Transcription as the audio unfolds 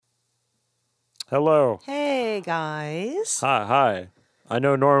Hello. Hey, guys. Hi. I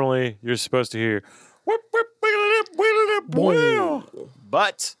know normally you're supposed to hear whip, whip,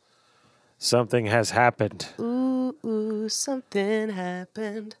 but something has happened. Ooh, something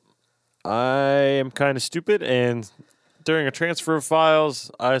happened. I am kind of stupid, and during a transfer of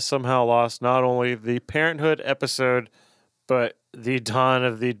files, I somehow lost not only the Parenthood episode, but the Dawn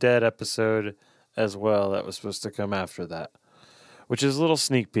of the Dead episode as well that was supposed to come after that. Which is a little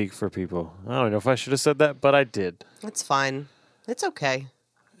sneak peek for people. I don't know if I should have said that, but I did. That's fine. It's okay.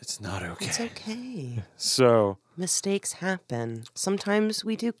 It's not okay. It's okay. So, Mistakes happen. Sometimes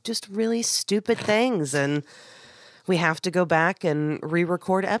we do just really stupid things, and we have to go back and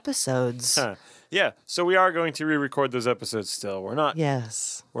re-record episodes. yeah. So we are going to re-record those episodes still. We're not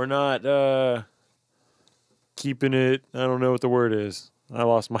Yes. keeping it. I don't know what the word is. I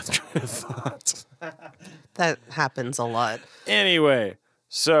lost my train of thought. That happens a lot. Anyway,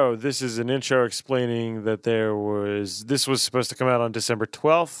 so this is an intro explaining that this was supposed to come out on December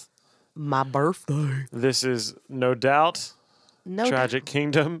 12th. My birthday. This is No Doubt, No Tragic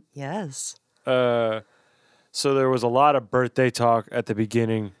Kingdom. Yes. So there was a lot of birthday talk at the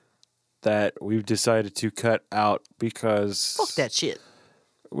beginning that we've decided to cut out because Fuck that shit.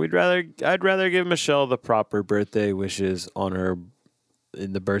 I'd rather give Michelle the proper birthday wishes on her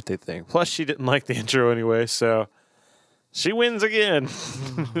in the birthday thing. Plus, she didn't like the intro anyway, so she wins again.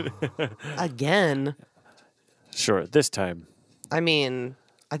 Again. Sure, this time. I mean,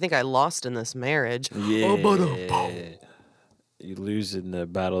 I think I lost in this marriage. Yeah. You lose in the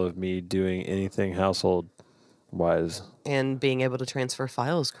battle of me doing anything household-wise. And being able to transfer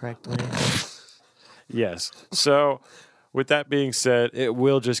files correctly. Yes. So, with that being said, it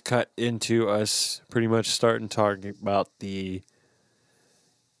will just cut into us pretty much starting talking about the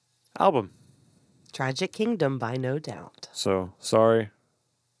album. Tragic Kingdom by No Doubt. So, sorry.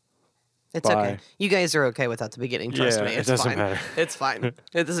 It's Bye. okay. You guys are okay without the beginning. Trust Yeah, me. it It's doesn't fine. matter. It's fine.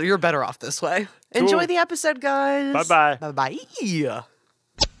 You're better off this way. Enjoy the episode, guys. Bye-bye. Bye-bye. Hey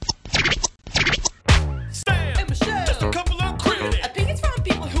Michelle, just a couple of critics. Opinions from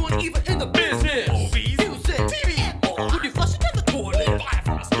people who aren't even in the business. Movies, music, TV, and more. Would you flush it down the toilet? Buy it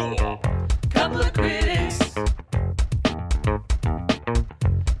from a store. Couple of critics.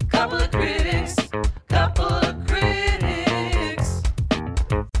 Couple of critics. Couple of critics.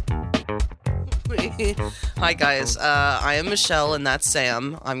 Hi, guys. I am Michelle, and that's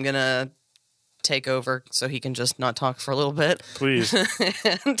Sam. I'm going to take over so he can just not talk for a little bit. Please.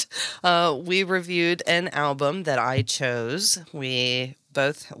 And we reviewed an album that I chose. We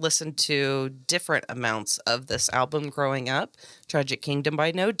both listened to different amounts of this album growing up. Tragic Kingdom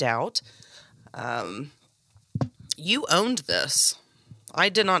by No Doubt. You owned this. I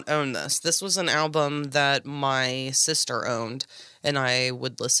did not own this. This was an album that my sister owned, and I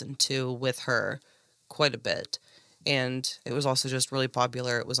would listen to with her quite a bit. And it was also just really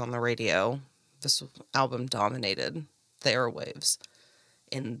popular. It was on the radio. This album dominated the airwaves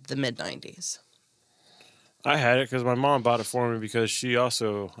in the mid-90s. I had it because my mom bought it for me because she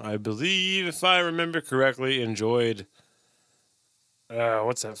also, I believe, if I remember correctly, enjoyed...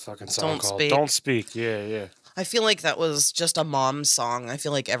 what's that fucking song Don't called? Speak. Don't Speak. Yeah. I feel like that was just a mom song. I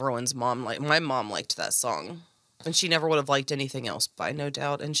feel like everyone's mom, my mom liked that song. And she never would have liked anything else by No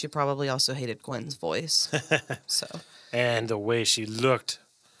Doubt. And she probably also hated Gwen's voice. So... And the way she looked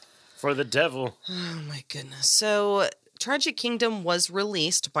for the devil. Oh my goodness. So, Tragic Kingdom was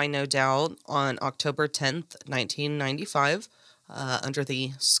released by No Doubt on October 10th, 1995, under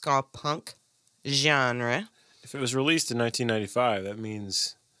the ska punk genre. If it was released in 1995, that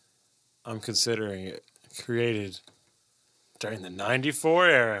means I'm considering it created during the 94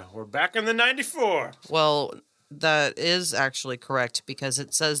 era. We're back in the 94. Well, that is actually correct because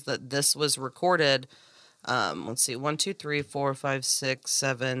it says that this was recorded... let's see, 1, 2, 3, 4, 5, 6,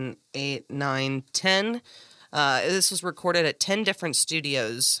 7, 8, 9, 10. This was recorded at 10 different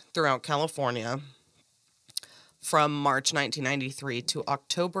studios throughout California from March 1993 to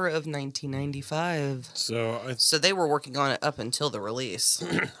October of 1995. So they were working on it up until the release.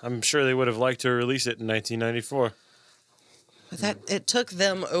 I'm sure they would have liked to release it in 1994. But it took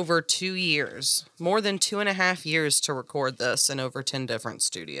them over 2 years, more than 2.5 years to record this in over 10 different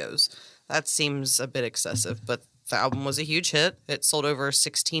studios. That seems a bit excessive, but the album was a huge hit. It sold over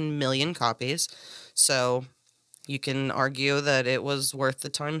 16 million copies, so you can argue that it was worth the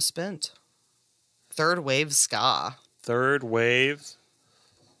time spent. Third wave ska. Third wave?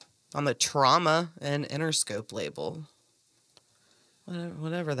 On the Trauma and Interscope label.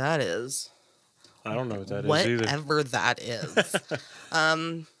 Whatever that is. I don't know what that is either. Whatever that is.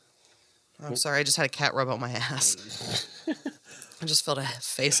 I'm sorry, I just had a cat rub on my ass. I just felt a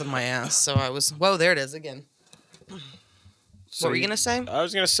face on my ass, so I was... Whoa, there it is again. So what were you going to say? I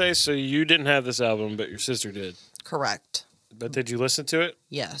was going to say, so you didn't have this album, but your sister did. Correct. But did you listen to it?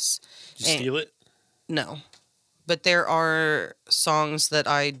 Yes. Did you steal it? No. But there are songs that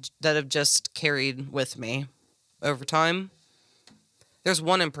have just carried with me over time. There's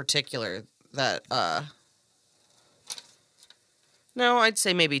one in particular that... No, I'd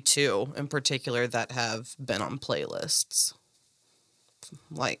say maybe two in particular that have been on playlists.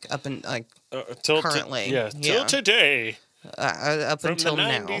 Like up in currently, till today. Up From until the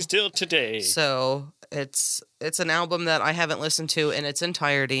now, 90s till today. So it's an album that I haven't listened to in its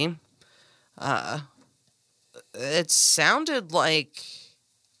entirety. It sounded like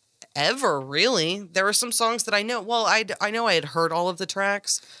ever really. There were some songs that I know. Well, I know I had heard all of the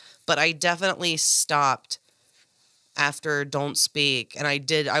tracks, but I definitely stopped after Don't Speak, and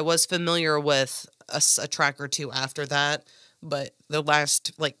I was familiar with a track or two after that. But the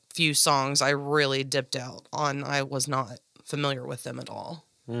last few songs I really dipped out on. I was not familiar with them at all.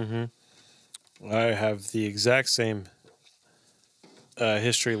 Mm-hmm. I have the exact same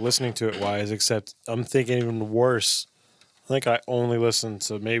history listening to it wise, except I'm thinking even worse. I think I only listened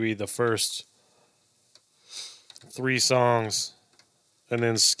to maybe the first 3 songs and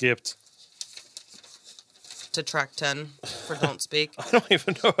then skipped To track 10 for Don't Speak. I don't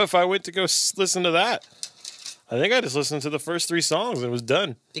even know if I went to go listen to that. I think I just listened to the first 3 songs and it was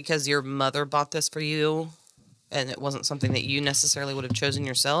done. Because your mother bought this for you, and it wasn't something that you necessarily would have chosen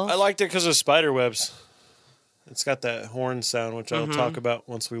yourself? I liked it because of Spiderwebs. It's got that horn sound, which I'll talk about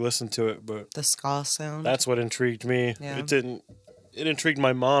once we listen to it. But the ska sound. That's what intrigued me. Yeah. It intrigued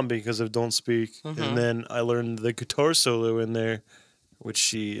my mom because of Don't Speak. And then I learned the guitar solo in there, which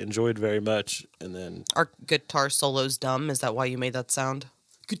she enjoyed very much. And then Are guitar solos dumb? Is that why you made that sound?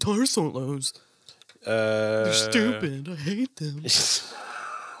 Guitar solos. They're stupid. I hate them.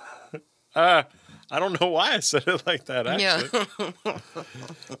 I don't know why I said it like that, actually. Yeah.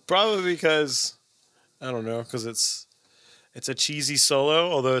 Probably because, I don't know, because it's a cheesy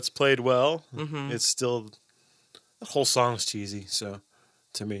solo, although it's played well. It's still, the whole song's cheesy, so,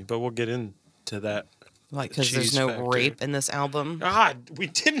 to me. But we'll get into that. Because there's cheese no factor. rape in this album. God, we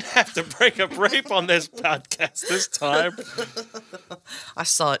didn't have to bring up rape on this podcast this time. I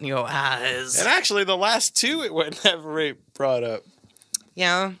saw it in your eyes. And actually, the last 2, it wouldn't have rape brought up.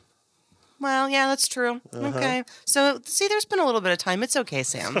 Yeah. Well, yeah, that's true. Okay. So, see, there's been a little bit of time. It's okay,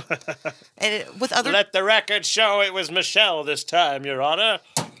 Sam. And with other... Let the record show it was Michelle this time, Your Honor.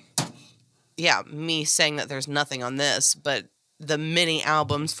 Yeah, me saying that there's nothing on this, but the mini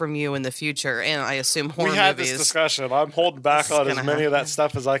albums from you in the future, and I assume horror We had movies. this discussion. I'm holding back This is on as gonna many of that happen.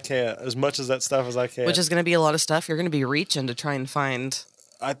 stuff as I can, as much as that stuff as I can. Which is going to be a lot of stuff. You're going to be reaching to try and find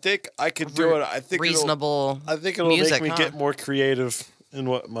I think I could do it. I think reasonable I think it'll music, make me huh? get more creative in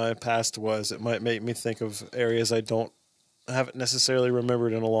what my past was. It might make me think of areas I haven't necessarily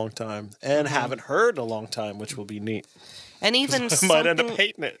remembered in a long time and haven't heard in a long time, which will be neat. And even I might end up something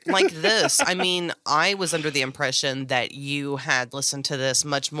hating it. like this. I mean, I was under the impression that you had listened to this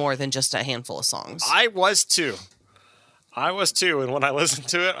much more than just a handful of songs. I was too. And when I listened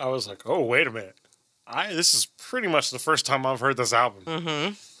to it, I was like, "Oh, wait a minute! This is pretty much the first time I've heard this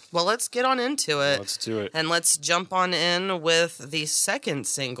album." Well, let's get on into it. Let's do it. And let's jump on in with the second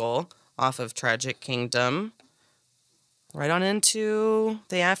single off of Tragic Kingdom. Right on into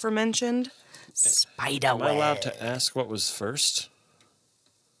the aforementioned Spiderweb. Am I allowed to ask what was first?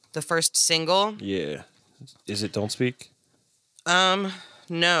 The first single? Yeah. Is it Don't Speak?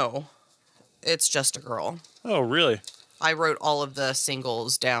 No. It's Just a Girl. Oh, really? I wrote all of the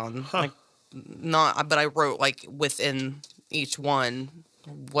singles down. But I wrote within each one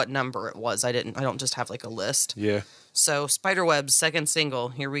what number it was. I don't just have a list. Yeah. So Spiderweb's second single,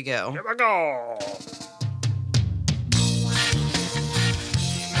 here we go. Here we go.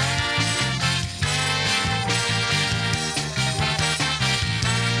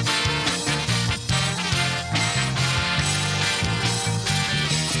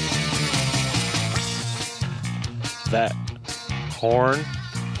 That horn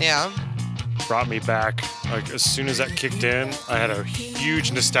Yeah. brought me back. As soon as that kicked in, I had a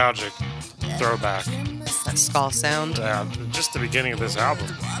huge nostalgic throwback. That ska sound. Just the beginning of this album.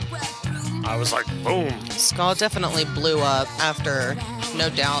 I was like, boom. Ska definitely blew up after No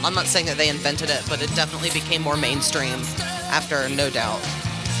Doubt. I'm not saying that they invented it, but it definitely became more mainstream after No Doubt.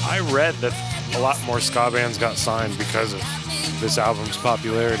 I read that a lot more ska bands got signed because of this album's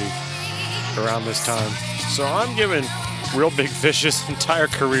popularity around this time. So I'm giving Real Big Fish's entire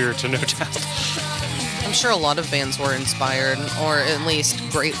career to No Doubt. I'm sure a lot of bands were inspired, or at least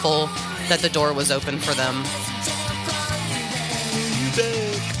grateful that the door was open for them.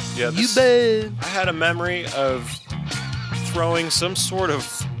 bet. Yeah, You bet. I had a memory of throwing some sort of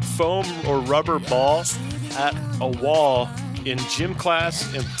foam or rubber ball at a wall in gym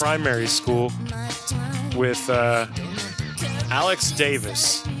class in primary school with Alex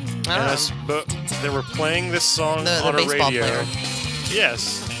Davis. And they were playing this song The on a baseball radio. player.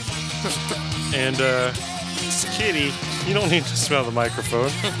 Yes. And Kitty, you don't need to smell the microphone.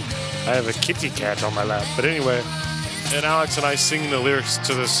 I have a kitty cat on my lap. But anyway, and Alex and I sing the lyrics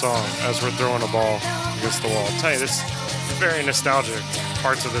to this song as we're throwing a ball against the wall. I'll tell you, this very nostalgic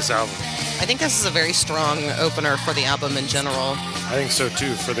parts of this album. I think this is a very strong opener for the album in general. I think so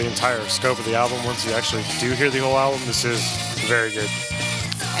too, for the entire scope of the album. Once you actually do hear the whole album, this is very good.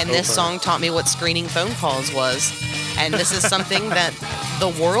 And this song taught me what screening phone calls was. And this is something that the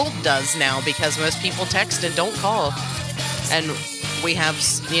world does now because most people text and don't call. And we have,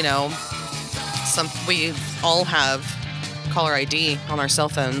 we all have caller ID on our cell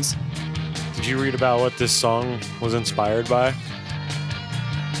phones. Did you read about what this song was inspired by?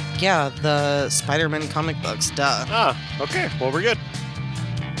 Yeah, the Spider-Man comic books, duh. Ah, okay. Well, we're good.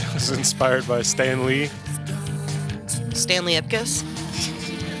 It was inspired by Stan Lee. Stanley Ipkiss.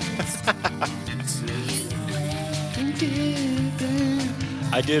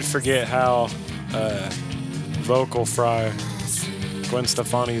 I did forget how vocal fry Gwen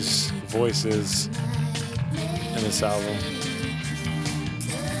Stefani's voice is in this album.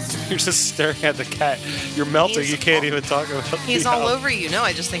 You're just staring at the cat. You're melting. You can't even talk about He's the all album. over you. No,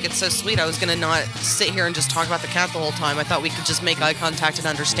 I just think it's so sweet. I was going to not sit here and just talk about the cat the whole time. I thought we could just make eye contact and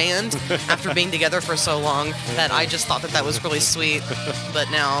understand after being together for so long that I just thought that was really sweet.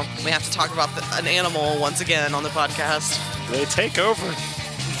 But now we have to talk about an animal once again on the podcast. They take over.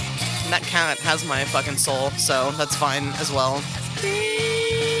 And that cat has my fucking soul, so that's fine as well.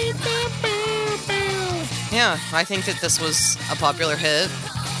 Yeah, I think that this was a popular hit.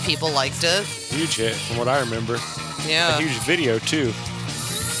 People liked it. Huge hit, from what I remember. Yeah. A huge video, too.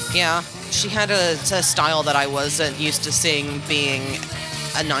 Yeah, she had a style that I wasn't used to seeing being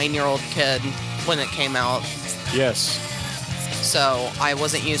a 9-year-old kid when it came out. Yes. So I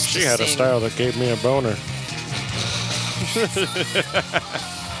wasn't used to She had a seeing... style that gave me a boner.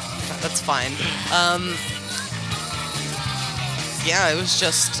 That's fine. Yeah, it was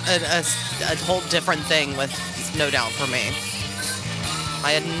just a whole different thing with No Doubt for me.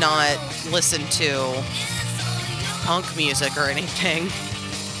 I had not listened to punk music or anything.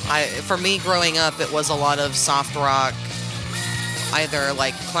 For me, growing up, it was a lot of soft rock, either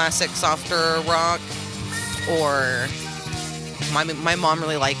like classic softer rock, or my mom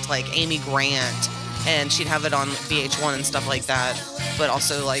really liked like Amy Grant, and she'd have it on VH1 and stuff like that, but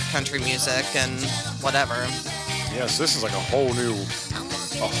also like country music and whatever. Yes, this is like a whole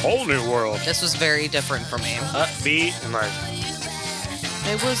new world. This was very different for me. Upbeat and like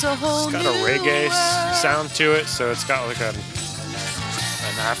It was a whole it's got a reggae sound to it, so it's got like an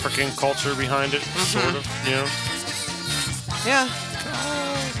African culture behind it, sort of, you know. Yeah.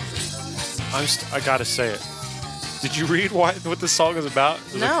 I gotta say it. Did you read what this song is about?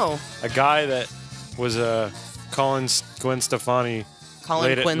 It was No. a guy that was calling Gwen Stefani Calling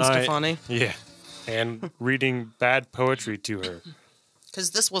late at Gwen night. Stefani. Yeah, and reading bad poetry to her.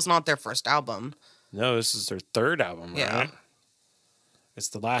 Because this was not their first album. No, this is their third album, Yeah. right? It's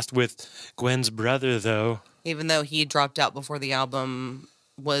the last with Gwen's brother, though. Even though he dropped out before the album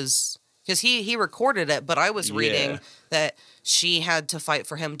was... Because he recorded it, but I was reading Yeah. that she had to fight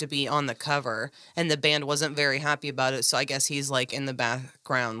for him to be on the cover, and the band wasn't very happy about it, so I guess he's, like, in the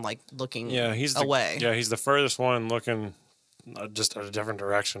background, like, looking He's away. Yeah, he's the furthest one looking just in a different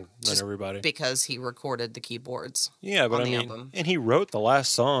direction than Just everybody. Because he recorded the keyboards. Yeah, but on I the mean, album. and he wrote the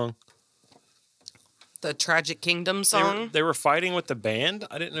last song. The Tragic Kingdom They song. were, they were fighting with the band.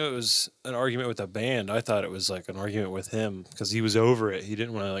 I didn't know it was an argument with the band. I thought it was like an argument with him because he was over it. He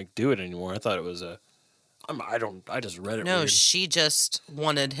didn't want to like do it anymore. I thought it was I just read it. No, weird. she just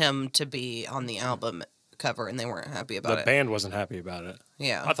wanted him to be on the album cover, and they weren't happy about The it. band wasn't happy about it.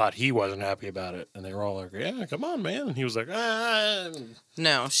 Yeah. I thought he wasn't happy about it, and they were all like, "Yeah, come on, man." And he was like, "Ah."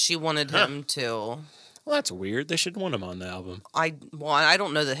 No, she wanted him to. Well, that's weird. They should want him on the album. I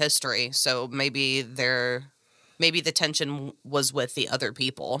don't know the history, so maybe the tension was with the other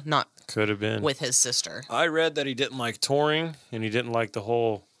people, not Could have been with his sister. I read that he didn't like touring, and he didn't like the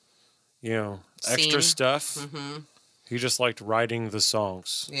whole, extra Scene. stuff. Mm-hmm. He just liked writing the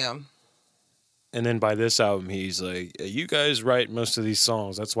songs. Yeah. And then by this album, he's like, "You guys write most of these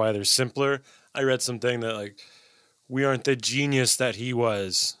songs. That's why they're simpler." I read something that like, we aren't the genius that he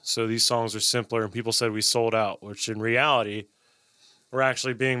was, so these songs are simpler. And people said we sold out, which in reality, we're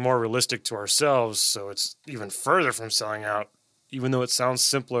actually being more realistic to ourselves. So it's even further from selling out. even though it sounds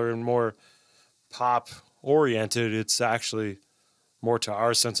simpler and more pop oriented, it's actually more to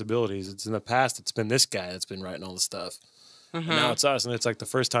our sensibilities. It's in the past, it's been this guy that's been writing all the stuff. And now it's us. And it's like the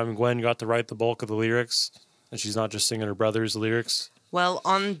first time Gwen got to write the bulk of the lyrics, and she's not just singing her brother's lyrics. Well,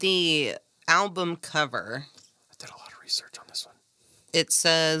 on the album cover, I did a lot of research on this one. it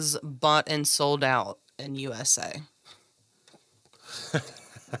says bought and sold out in USA.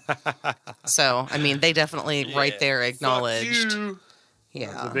 So, I mean, they definitely right there acknowledged. Fuck you.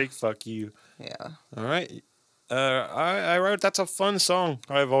 Yeah. That's a big fuck you. Yeah. All right. I wrote that's a fun song.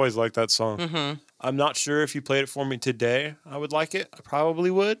 I've always liked that song. Mm-hmm. I'm not sure if you played it for me today, I would like it. I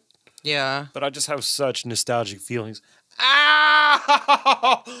probably would. Yeah. But I just have such nostalgic feelings.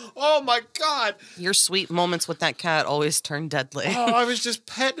 Ah! Oh my God! Your sweet moments with that cat always turn deadly. Oh, I was just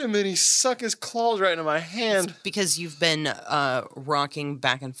petting him and he sucked his claws right into my hand. Because you've been rocking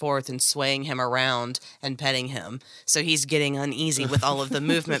back and forth and swaying him around and petting him. So he's getting uneasy with all of the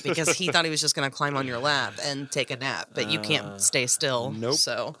movement because he thought he was just going to climb on your lap and take a nap. But you can't stay still. Nope.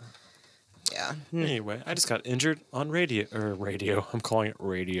 So, yeah. Anyway, I just got injured on radio. I'm calling it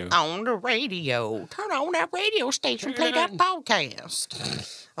radio. On the radio. Turn on that radio station. Play that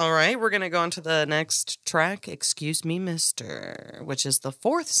podcast. All right, we're going to go on to the next track, Excuse Me, Mister, which is the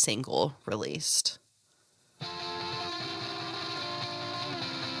 4th single released.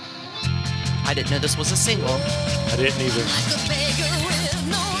 I didn't know this was a single. I didn't either.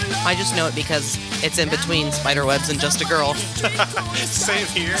 I just know it because it's in between Spiderwebs and Just a Girl. Same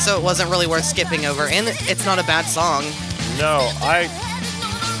here. So it wasn't really worth skipping over. And it's not a bad song. No,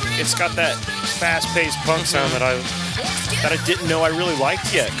 it's got that fast-paced punk sound that I didn't know I really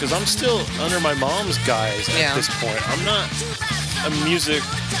liked yet, because I'm still under my mom's guise at this point. I'm not a music.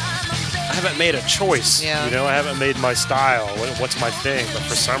 I haven't made a choice. Yeah. You know, I haven't made my style. What's my thing? But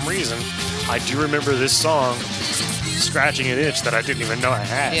for some reason, I do remember this song scratching an itch that I didn't even know I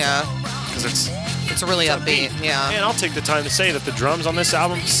had. Yeah. Because It's really upbeat. Yeah. And I'll take the time to say that the drums on this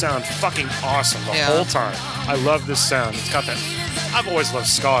album sound fucking awesome the Yeah. whole time. I love this sound. It's got that. I've always loved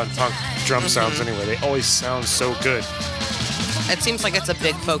ska and punk drum sounds anyway. They always sound so good. It seems like it's a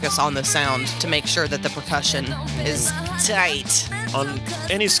big focus on the sound to make sure that the percussion is tight. On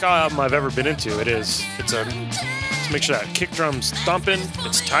any ska album I've ever been into, it is. It's to make sure that kick drum's thumping.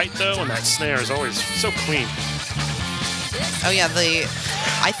 It's tight though, and that snare is always so clean. Oh yeah,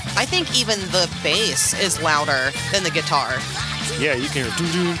 I think even the bass is louder than the guitar. Yeah, you can hear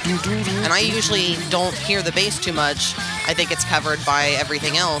doo-doo-doo-doo-doo. And I usually don't hear the bass too much. I think it's covered by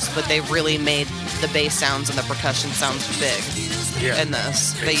everything else, but they really made the bass sounds and the percussion sounds big in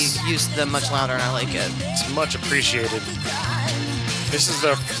this. They used them much louder, and I like it. It's much appreciated. This is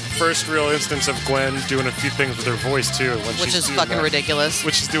the first real instance of Gwen doing a few things with her voice too. Which is fucking ridiculous.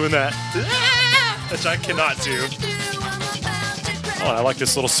 Which is doing that, which I cannot do. Oh, and I like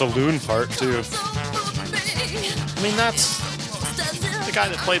this little saloon part too. I mean, that's the guy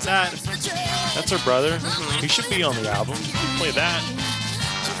that played that. That's her brother. He should be on the album. He can play that.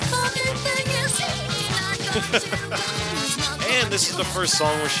 And this is the first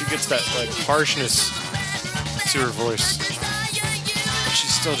song where she gets that like harshness to her voice. But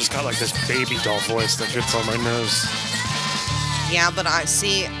she's still just got like this baby doll voice that gets on my nerves. Yeah, but I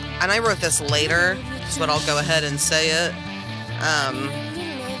see, and I wrote this later, but I'll go ahead and say it.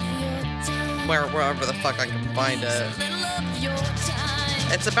 Wherever the fuck I can find it.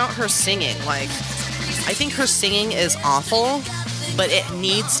 It's about her singing. Like, I think her singing is awful, but it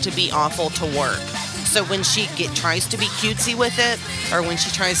needs to be awful to work. So when she tries to be cutesy with it, or when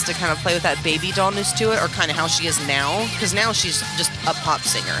she tries to kind of play with that baby dollness to it, or kind of how she is now, because now she's just a pop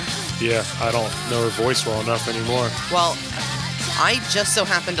singer. Yeah, I don't know her voice well enough anymore. Well, I just so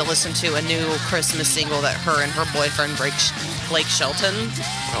happened to listen to a new Christmas single that her and her boyfriend Blake Shelton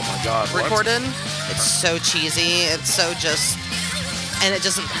Oh my God, what? recorded. It's so cheesy. It's so just, and it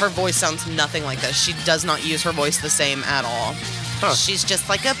doesn't. Her voice sounds nothing like this. She does not use her voice the same at all. Huh. She's just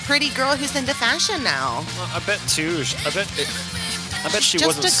like a pretty girl who's into fashion now. Well, I bet too. I bet she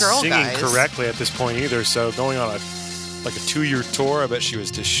Just wasn't a girl, singing guys. correctly at this point either. So going on a 2-year tour, I bet she was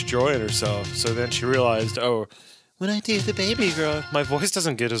destroying herself. So then she realized, oh, when I do the baby girl, my voice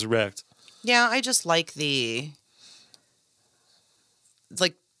doesn't get as wrecked. Yeah, I just like the,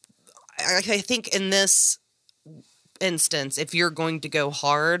 like, I think in this instance, if you're going to go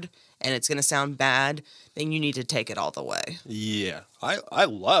hard and it's going to sound bad, then you need to take it all the way. Yeah, I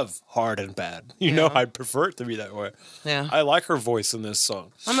love hard and bad. You know, I prefer it to be that way. Yeah. I like her voice in this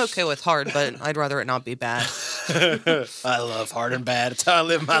song. I'm okay with hard, but I'd rather it not be bad. I love hard and bad. It's how I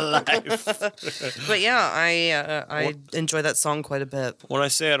live my life. But yeah, I enjoy that song quite a bit. When I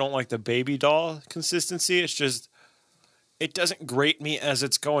say I don't like the baby doll consistency, it's just it doesn't grate me as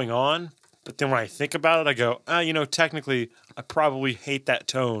it's going on. But then when I think about it, I go, technically, I probably hate that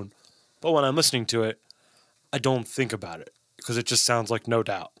tone. But when I'm listening to it, I don't think about it because it just sounds like No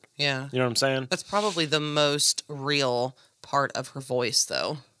Doubt. Yeah. You know what I'm saying? That's probably the most real part of her voice,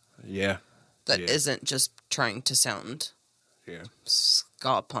 though. Yeah. That Yeah. isn't just trying to sound Yeah.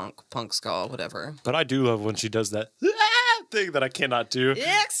 ska punk ska, whatever. But I do love when she does that thing that I cannot do.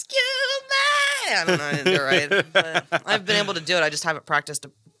 Excuse me! I don't know, I didn't do it right. But I've been able to do it. I just haven't practiced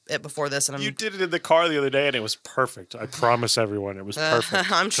it before this. And You did it in the car the other day, and it was perfect. I promise everyone it was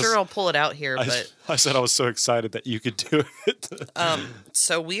perfect. I'm sure I'll pull it out here, but... I said I was so excited that you could do it.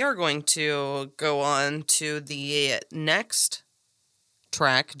 So we are going to go on to the next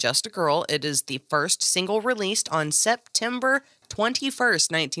track, Just a Girl. It is the first single released on September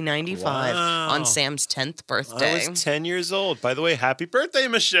 21st, 1995, Wow. on Sam's 10th birthday. I was 10 years old. By the way, happy birthday,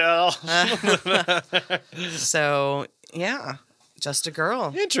 Michelle. So, yeah, Just a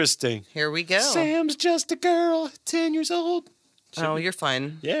Girl. Interesting. Here we go. Sam's just a girl, 10 years old. Oh, you're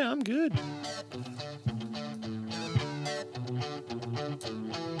fine. Yeah, I'm good.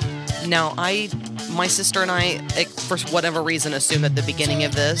 Now, my sister and I, for whatever reason, assume at the beginning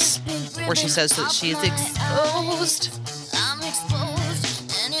of this, where she says that she's exposed,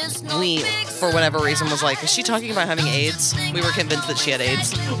 we, for whatever reason, was like, is she talking about having AIDS? We were convinced that she had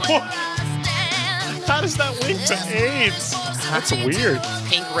AIDS. How does that link to AIDS? That's weird.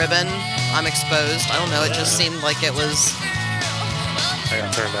 Pink ribbon, I'm exposed. I don't know, it just seemed like it was... I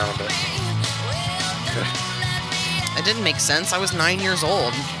gotta turn down a bit. It didn't make sense. I was 9 years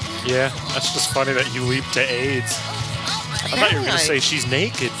old. Yeah, that's just funny that you leaped to AIDS. I thought you were going to say she's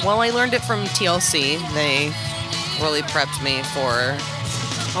naked. Well, I learned it from TLC. They really prepped me for...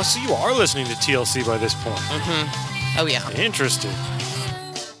 Oh, so you are listening to TLC by this point. Oh, yeah. Interesting.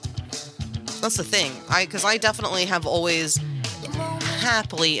 That's the thing. Because I definitely have always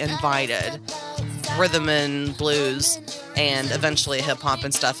happily invited rhythm and blues and eventually hip-hop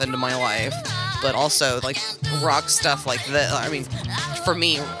and stuff into my life. But also, like, rock stuff like that. I mean, for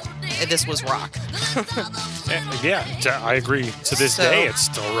me, this was rock. Yeah, I agree. To this day, it's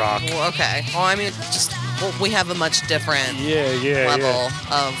still rock. Well, okay. Well, I mean, we have a much different level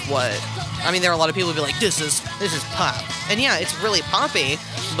of what... I mean, there are a lot of people who be like, this is pop. And yeah, it's really poppy,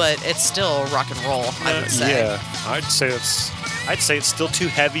 but it's still rock and roll, I would say. Yeah, I'd say it's still too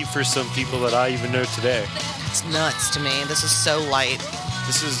heavy for some people that I even know today. It's nuts to me. This is so light.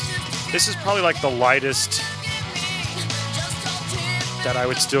 This is probably like the lightest that I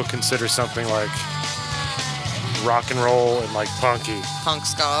would still consider something like rock and roll and like punky. Punk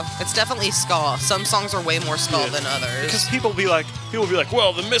ska. It's definitely ska. Some songs are way more ska than others. Because people be like,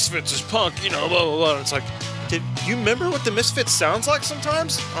 well, the Misfits is punk, blah blah blah. It's like, did you remember what the Misfits sounds like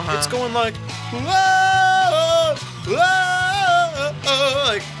sometimes? It's going like, whoa, whoa,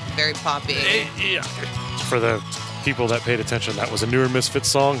 like very poppy. Yeah. For the people that paid attention, that was a newer Misfits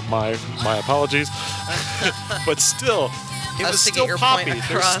song. My apologies, but still. It was still poppy.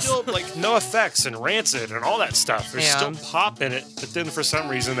 There's still like no effects and Rancid and all that stuff. There's still pop in it, but then for some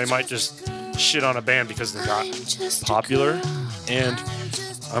reason they might just shit on a band because they got popular. And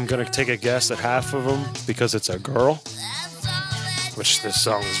I'm gonna take a guess at half of them because it's a girl, which this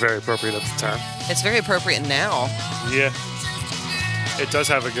song is very appropriate at the time. It's very appropriate now. Yeah, it does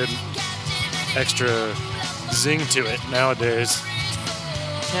have a good extra zing to it nowadays.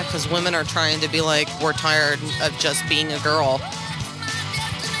 Yeah, because women are trying to be like, we're tired of just being a girl.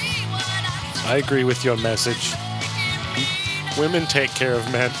 I agree with your message. Women take care of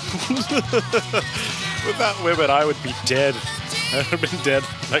men. Without women, I would be dead. I would have been dead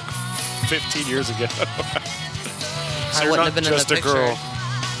like 15 years ago. So I wouldn't have been in the picture. Just a girl.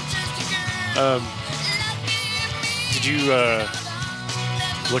 Did you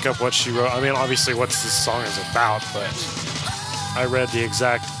look up what she wrote? I mean, obviously, what this song is about, but I read the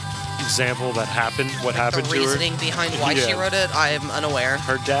exact example that happened, what happened to her. The reasoning behind why she wrote it, I am unaware.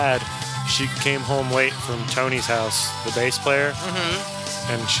 Her dad, she came home late from Tony's house, the bass player,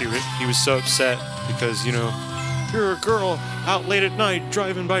 and he was so upset because, you're a girl out late at night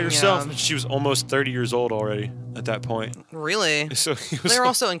driving by yourself. And she was almost 30 years old already at that point. Really? So they're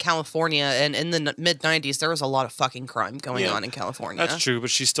also in California, and in the mid-90s, there was a lot of fucking crime going on in California. That's true, but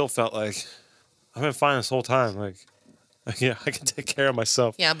she still felt like, I've been fine this whole time. Like, yeah, I can take care of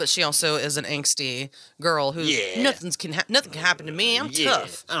myself. Yeah, but she also is an angsty girl who nothing can happen to me. I'm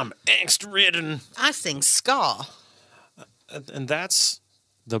tough. I'm angst-ridden. I sing ska. And that's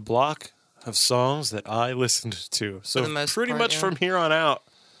the block of songs that I listened to. So pretty much from here on out,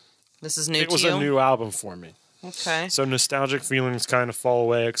 this is new to you? It was a new album for me. Okay. So nostalgic feelings kind of fall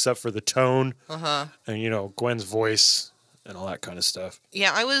away except for the tone. And, Gwen's voice and all that kind of stuff.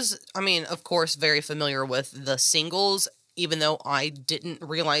 Yeah, of course, very familiar with the singles, even though I didn't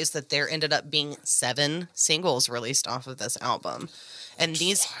realize that there ended up being 7 singles released off of this album. And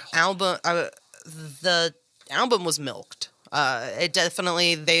the album was milked. It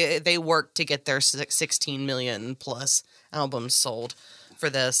definitely, they worked to get their 16 million plus albums sold for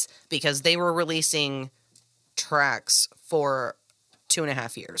this because they were releasing tracks for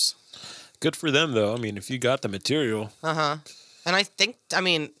 2.5 years. Good for them, though. I mean, if you got the material. And I think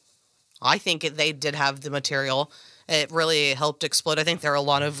they did have the material. It really helped explode. I think there are a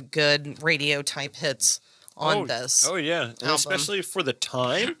lot of good radio type hits on this. Oh, yeah. And album. especially for the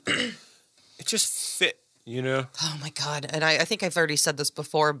time, it just fit, you know? Oh, my God. And I think I've already said this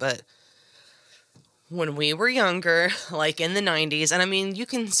before, but when we were younger, like in the 90s, and I mean, you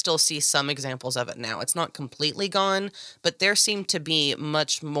can still see some examples of it now. It's not completely gone, but there seemed to be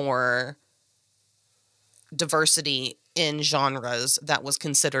much more diversity in genres that was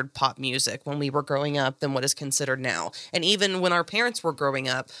considered pop music when we were growing up than what is considered now. And even when our parents were growing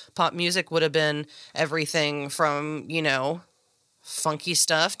up, pop music would have been everything from, you know, funky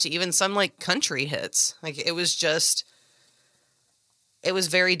stuff to even some like country hits. Like it was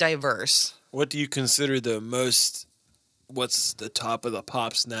very diverse. What do you consider what's the top of the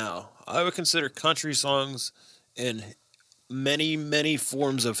pops now? I would consider country songs and many, many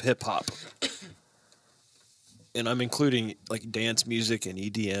forms of hip hop. And I'm including like dance music and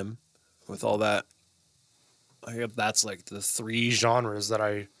EDM with all that. I guess that's like the 3 genres that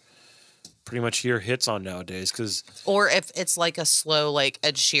I pretty much hear hits on nowadays. Or if it's like a slow, like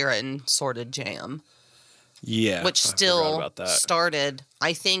Ed Sheeran sort of jam. Yeah. Which still started,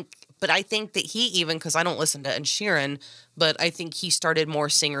 I think that he even, because I don't listen to Ed Sheeran, but I think he started more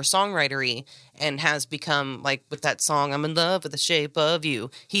singer-songwritery and has become, like with that song, I'm in love with the shape of you.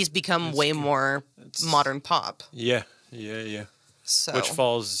 He's become more modern pop. Yeah. So. Which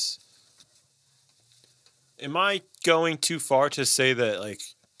falls... Am I going too far to say that, like,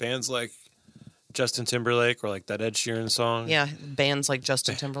 bands like Justin Timberlake or, like, that Ed Sheeran song? Yeah, bands like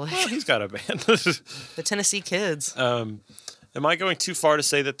Justin Timberlake. Well, he's got a band. The Tennessee Kids. Am I going too far to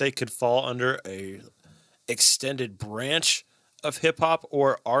say that they could fall under a extended branch of hip hop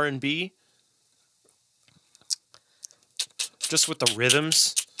or R&B? Just with the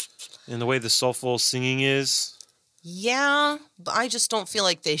rhythms and the way the soulful singing is. Yeah, but I just don't feel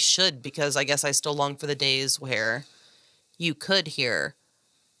like they should because I guess I still long for the days where you could hear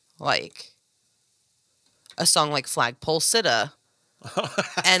like a song like Flagpole Sitta.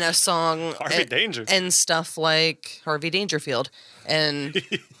 And a song Harvey Danger and stuff like Harvey Dangerfield and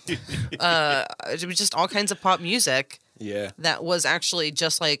it was just all kinds of pop music that was actually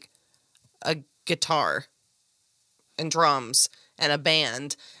just like a guitar and drums and a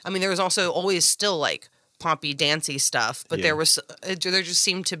band. I mean, there was also always still like poppy dancey stuff, but there just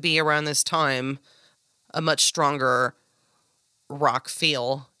seemed to be around this time a much stronger rock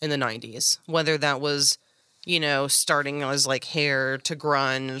feel in the 90s, whether that was, you know, starting as like hair to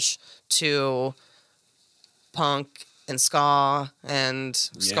grunge to punk and ska, and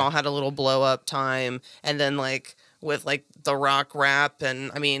ska had a little blow up time, and then like with like the rock rap, and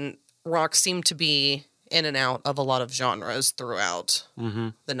I mean rock seemed to be in and out of a lot of genres throughout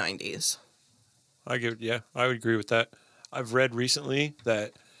the 90s. I would agree with that. I've read recently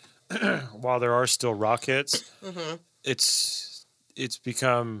that while there are still rock hits, it's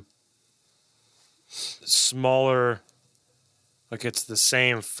become smaller, like it's the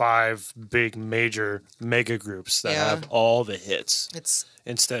same 5 big major mega groups that have all the hits. It's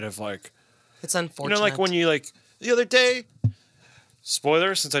instead of like, it's unfortunate. You know, like when you like the other day,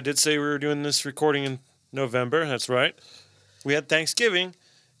 spoiler, since I did say we were doing this recording in November, that's right. We had Thanksgiving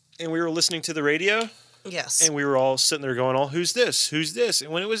and we were listening to the radio. Yes. And we were all sitting there going, "Oh, who's this? Who's this?"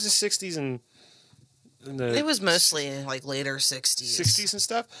 And when it was the 60s and it was mostly like later 60s and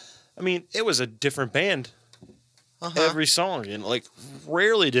stuff. I mean, it was a different band every song, and like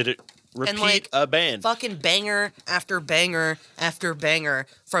rarely did it repeat and, like, a band. Fucking banger after banger after banger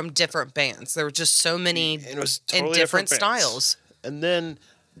from different bands. There were just so many and it was totally in different bands. styles. And then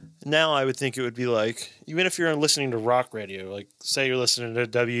now I would think it would be like, even if you're listening to rock radio, like say you're listening to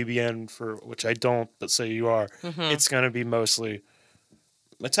WBN, for which I don't, but say you are, it's going to be mostly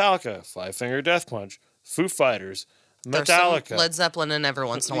Metallica, Five Finger Death Punch, Foo Fighters, Metallica, Led Zeppelin in every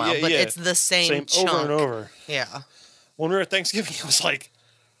once in a while, but it's the same chunk. Over and over. Yeah. When we were at Thanksgiving, it was like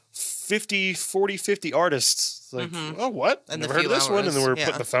 50 artists. It's like, oh, what? And never heard of this one. And then we were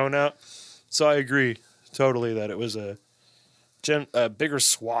putting the phone out. So I agree totally that it was a bigger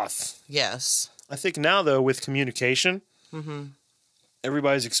swath. Yes. I think now, though, with communication,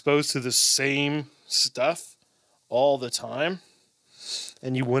 everybody's exposed to the same stuff all the time,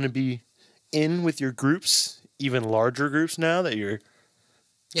 and you want to be in with your groups, even larger groups now that you're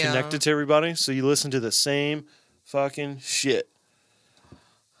connected to everybody, so you listen to the same fucking shit.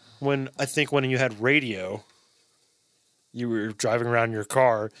 When you had radio, you were driving around in your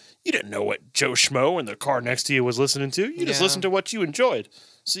car, you didn't know what Joe Schmo in the car next to you was listening to. You just listened to what you enjoyed.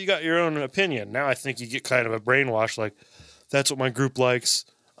 So you got your own opinion. Now I think you get kind of a brainwash, like, that's what my group likes.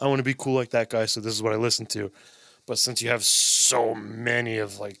 I want to be cool like that guy, so this is what I listen to. But since you have so many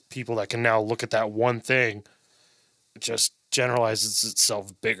of like people that can now look at that one thing, it just generalizes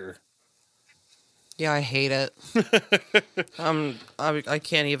itself bigger. Yeah, I hate it. I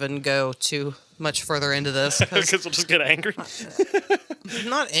can't even go too much further into this Because we'll just get angry.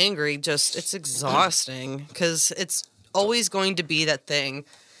 not angry, just it's exhausting because it's always going to be that thing.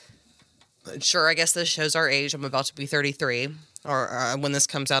 Sure, I guess this shows our age. I'm about to be 33, or when this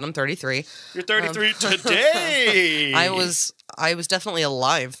comes out, I'm 33. You're 33 today. I was definitely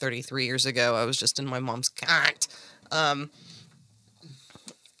alive 33 years ago. I was just in my mom's cunt.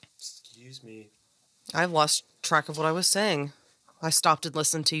 Excuse me. I've lost track of what I was saying. I stopped and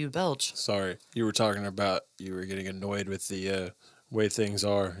listened to you belch. Sorry. You were talking about you were getting annoyed with the way things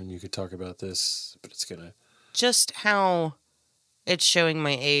are, and you could talk about this, but it's going to... Just how it's showing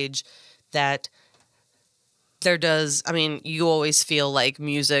my age that there does... I mean, you always feel like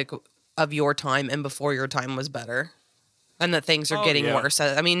music of your time and before your time was better. And that things are getting worse.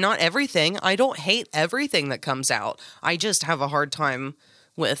 I mean, not everything. I don't hate everything that comes out. I just have a hard time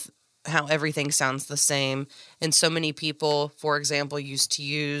with how everything sounds the same. And so many people, for example,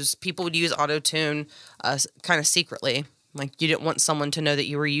 people would use auto-tune kind of secretly. Like, you didn't want someone to know that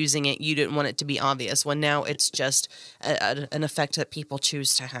you were using it. You didn't want it to be obvious. When now it's just an effect that people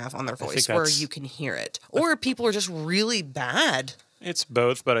choose to have on their voice where you can hear it. Or people are just really bad. It's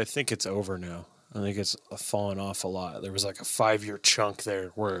both, but I think it's over now. I think it's fallen off a lot. There was like a 5-year chunk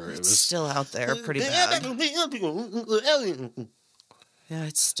there where it was still out there pretty bad. Yeah,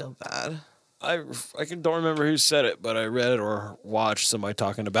 it's still bad. I don't remember who said it, but I read or watched somebody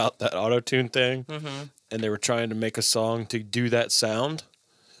talking about that auto-tune thing, and they were trying to make a song to do that sound.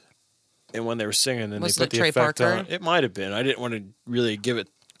 And when they were singing, then Was they put it the Trey effect Parker? on. It might have been. I didn't want to really give it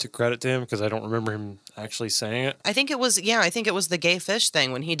to credit to him because I don't remember him actually saying it. I think it was the Gay Fish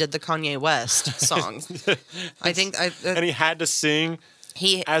thing when he did the Kanye West song. And he had to sing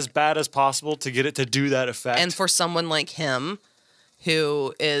as bad as possible to get it to do that effect. And for someone like him,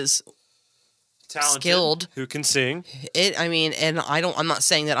 who is talented, skilled, who can sing, I'm not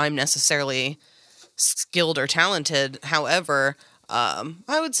saying that I'm necessarily skilled or talented. However,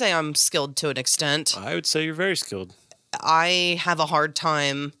 I would say I'm skilled to an extent. I would say you're very skilled. I have a hard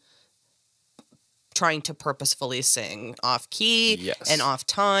time trying to purposefully sing off key and off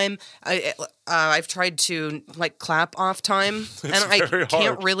time. I've tried to like clap off time, and I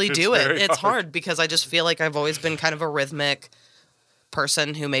can't really do it. It's hard because I just feel like I've always been kind of a rhythmic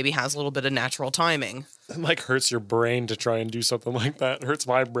person who maybe has a little bit of natural timing. It like hurts your brain to try and do something like that. It hurts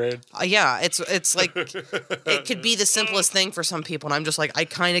my brain. Yeah, it's like it could be the simplest thing for some people, and I'm just like, I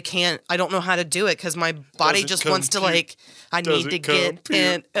kind of can't. I don't know how to do it because my body just wants to like. I need to get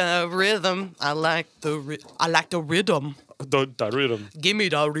in a rhythm. I like the rhythm. The rhythm. Give me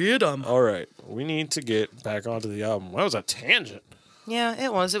the rhythm. All right, we need to get back onto the album. That was a tangent. Yeah,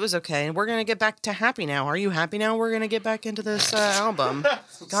 it was. It was okay. And we're going to get back to happy now. Are you happy now? We're going to get back into this album.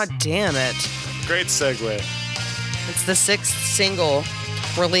 God damn it. Great segue. It's the 6th single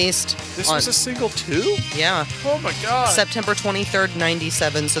released. This was a single too? Yeah. Oh my God. September 23rd,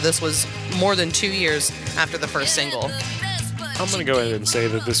 97. So this was more than 2 years after the first single. I'm going to go ahead and say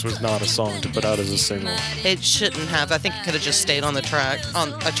that this was not a song to put out as a single. It shouldn't have. I think it could have just stayed on the track,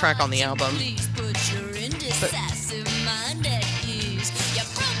 on a track on the album. But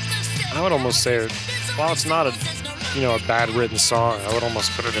I would almost say, while it's not a bad written song, I would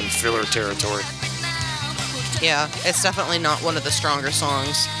almost put it in filler territory. Yeah, it's definitely not one of the stronger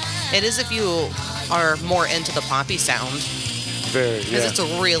songs. It is if you are more into the poppy sound. Very, yeah. Because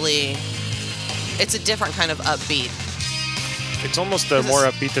it's a different kind of upbeat. It's almost the more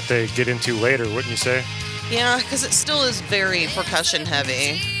upbeat that they get into later, wouldn't you say? Yeah, because it still is very percussion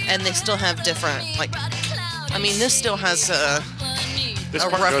heavy, and they still have different, this still has a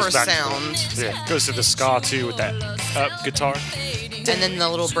rougher sound. It goes to the ska too with that up guitar. And then the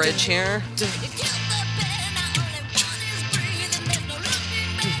little bridge here.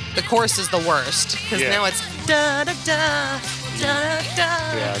 The chorus is the worst, because now it's da da da da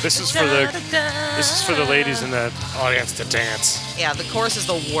da. Yeah, this is for the ladies in the audience to dance. Yeah, the chorus is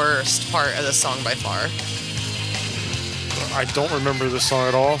the worst part of the song by far. I don't remember the song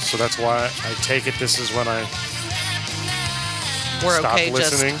at all, so that's why I take it this is when I we're stopped okay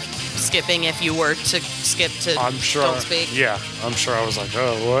listening. just skipping if you were to skip to I'm sure. Don't Speak. Yeah, I'm sure I was like,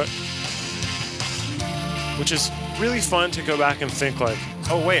 oh, what? Which is really fun to go back and think like,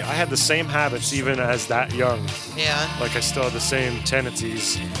 oh wait, I had the same habits even as that young. Yeah. Like I still had the same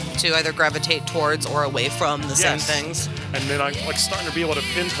tendencies. To either gravitate towards or away from the same Yes. things. And then I'm like starting to be able to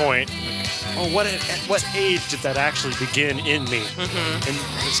pinpoint, oh, at what age did that actually begin in me? Mm-hmm. And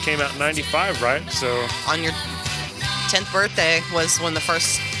this came out in '95, right? So On your 10th birthday was when the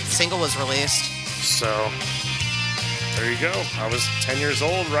first single was released. there you go. I was 10 years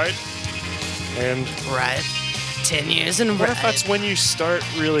old, right? And Right. 10 years and what if that's when you start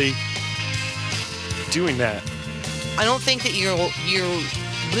really doing that? I don't think that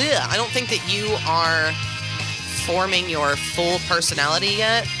I don't think that you are forming your full personality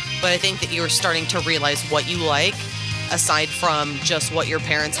yet, but I think that you're starting to realize what you like aside from just what your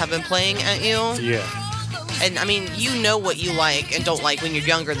parents have been playing at you. Yeah. And I mean, you know what you like and don't like when you're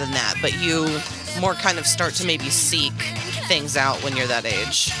younger than that, but you more kind of start to maybe seek things out when you're that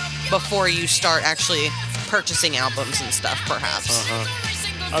age before you start actually purchasing albums and stuff, perhaps.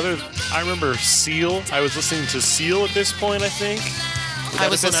 I remember Seal. I was listening to Seal at this point, I think. Would that I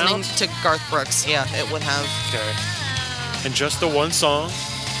was have been listening out? to Garth Brooks. Yeah, it would have. Okay. And just the one song.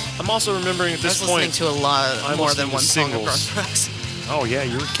 I'm also remembering at I this was point. listening to a lot I'm more listening than to one song of singles. Garth Brooks. Oh yeah,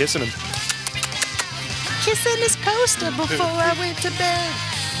 you were kissing him. Kissing his poster before I went to bed.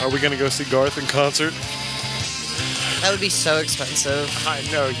 Are we gonna go see Garth in concert? That would be so expensive. I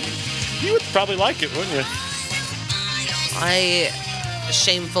know you would probably like it, wouldn't you? I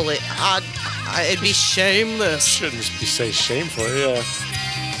shamefully, it'd be shameless. Shouldn't be say shameful, yeah.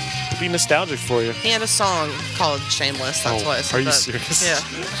 It'd be nostalgic for you. He had a song called Shameless. That's Oh, why I said are you that. serious? Yeah.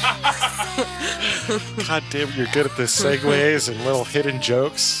 God damn, you're good at the segues and little hidden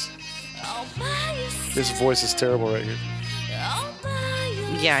jokes. His voice is terrible right here.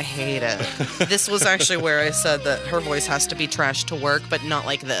 Yeah, I hate it. This was actually where I said that her voice has to be trash to work, but not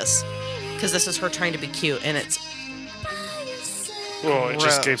like this. Because this is her trying to be cute, and it's... Well, it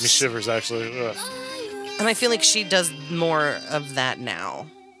just gave me Gross. shivers, actually. Ugh. And I feel like she does more of that now.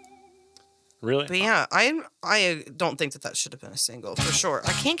 Really? But yeah, I don't think that should have been a single, for sure.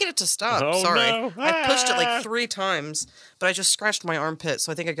 I can't get it to stop. Oh, Sorry. no. I pushed it Ah. like 3 times, but I just scratched my armpit,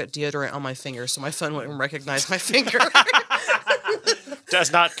 so I think I got deodorant on my finger, so my phone wouldn't recognize my finger.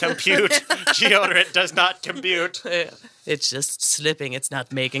 Does not compute. Deodorant does not compute. It's just slipping. It's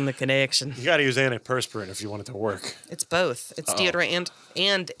not making the connection. You gotta use antiperspirant if you want it to work. It's both. It's deodorant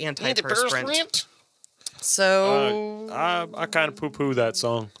and antiperspirant. So I kind of poo-poo that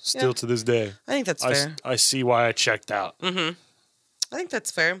song still Yeah. to this day. I think that's fair. I see why I checked out. I think that's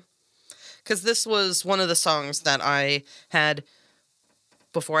fair. Because this was one of the songs that I had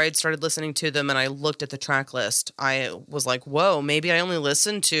before I had started listening to them and I looked at the track list. I was like, whoa, maybe I only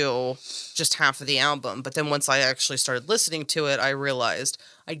listened to just half of the album. But then once I actually started listening to it, I realized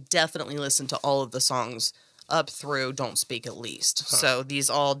I definitely listened to all of the songs up through Don't Speak at least. So these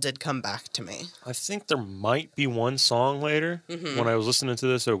all did come back to me. I think there might be one song later when I was listening to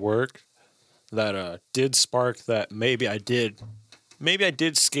this at work that did spark that maybe I did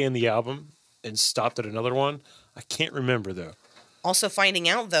scan the album and stopped at another one. I can't remember though. Also finding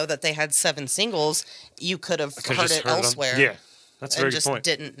out, though, that they had 7 singles, you could have I could've heard just it heard 'em. elsewhere. Yeah, that's a and very just good point.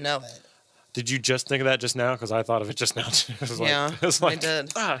 didn't know it. Did you just think of that just now? Because I thought of it just now too. It was like, Yeah, it was I like,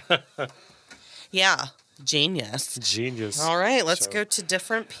 did. ah, Yeah, genius. genius. All right, let's So- go to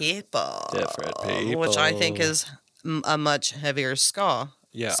Different People. Different Which I think People. is a much heavier ska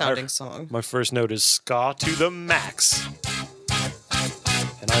sounding song. My first note is ska to the max,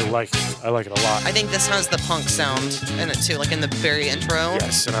 and I like it. I like it a lot. I think this has the punk sound in it, too, like in the very intro.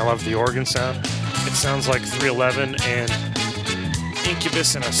 Yes, and I love the organ sound. It sounds like 311 and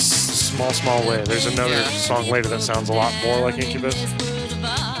Incubus in a small way. There's another Yeah. song later that sounds a lot more like Incubus.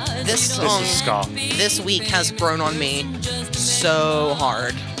 This song, This is ska. this week, has grown on me so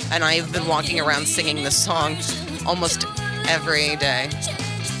hard. And I've been walking around singing this song almost every day.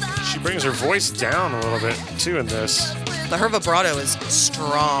 She brings her voice down a little bit too in this. But her vibrato is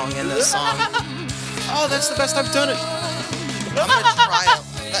strong in this song. Oh, that's the best I've done it. I'm gonna try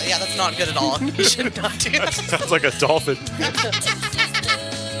it. Yeah, that's not good at all. You should not do that. Sounds like a dolphin.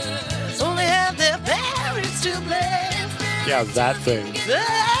 Only have their parents to blame. Yeah, that thing.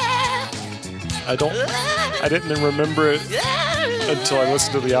 I didn't remember it until I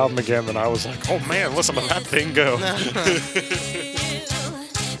listened to the album again, and I was like, oh man, listen to that thing go.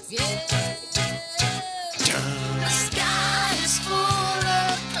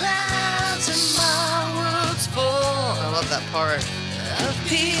 I love that part.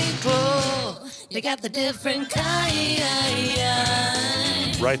 People You got the different kind.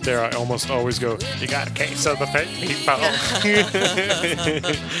 Right there, I almost always go, you got a case of the fake people.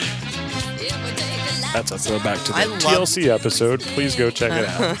 That's a throwback to the TLC episode. Please go check it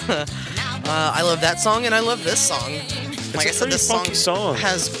out. I love that song, and I love this song. Like I said, pretty this funky song.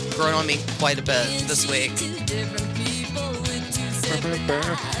 has grown on me quite a bit this week.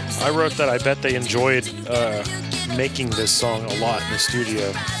 I wrote that I bet they enjoyed making this song a lot in the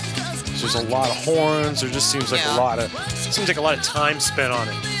studio. There's a lot of horns. There just seems like a lot of time spent on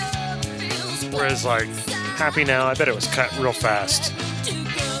it. Whereas like Happy Now, I bet it was cut real fast.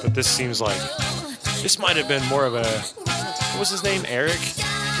 But this seems like this might have been more of a, what was his name? Eric? Is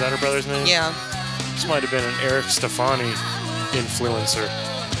that her brother's name? Yeah. This might have been an Eric Stefani influencer.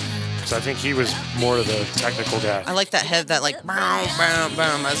 Because I think he was more of the technical guy. I like that head, that like boom, boom,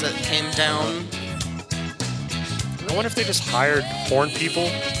 boom as it came down. I wonder if they just hired horn people,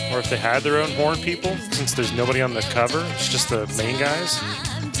 or if they had their own horn people, since there's nobody on the cover. It's just the main guys.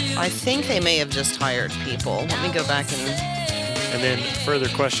 I think they may have just hired people. Let me go back and... And then further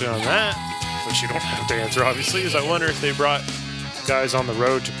question on that, which you don't have to answer obviously, is I wonder if they brought guys on the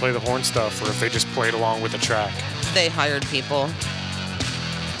road to play the horn stuff, or if they just played along with the track. They hired people.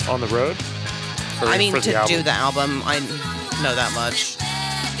 On the road? Or I mean, for the to album? do the album, I know that much.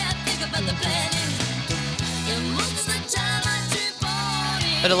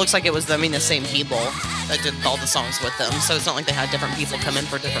 But it looks like it was, the same people that did all the songs with them. So it's not like they had different people come in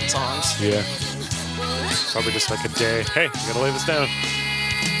for different songs. Yeah. Probably just like a day. Hey, you gotta lay this down.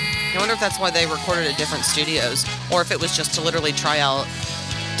 I wonder if that's why they recorded at different studios, or if it was just to literally try out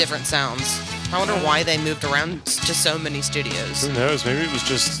different sounds. I wonder why they moved around to so many studios. Who knows? Maybe it was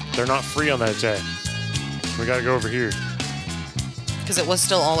just they're not free on that day. We gotta go over here. Because it was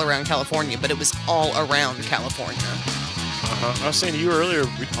still all around California, but it was all around California. I was saying to you earlier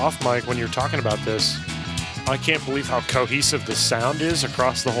off mic when you were talking about this, I can't believe how cohesive the sound is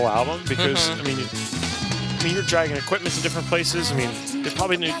across the whole album, because I mean you're dragging equipment to different places. I mean, they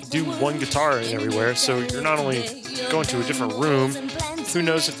probably need to do one guitar in everywhere, so you're not only going to a different room. Who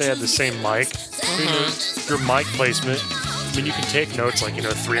knows if they had the same mic? Who knows your mic placement? I mean, you can take notes like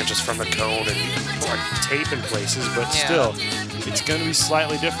 3 inches from the cone, and you can put like tape in places, but still, it's going to be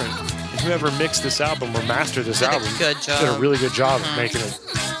slightly different. Whoever mixed this album or mastered this album good job. did a really good job of making it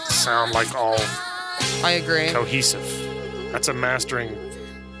sound like all I agree. cohesive. That's a mastering.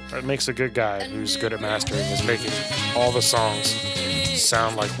 That makes a good guy who's good at mastering, is making all the songs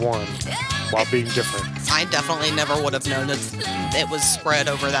sound like one while being different. I definitely never would have known that it was spread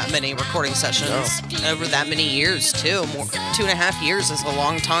over that many recording sessions. Over that many years, too. 2.5 years is a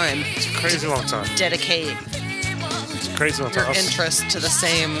long time. It's a crazy long time. Dedicate It's a crazy long your time. interest to the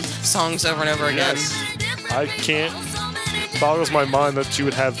same songs over and over again. Yes. I can't. It boggles my mind that you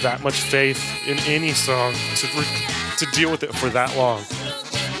would have that much faith in any song to deal with it for that long.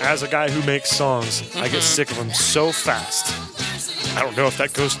 As a guy who makes songs, I get sick of them so fast. I don't know if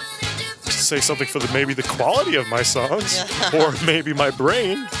that goes to say something for maybe the quality of my songs or maybe my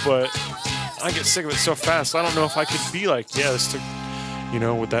brain, but I get sick of it so fast. I don't know if I could be like, this took.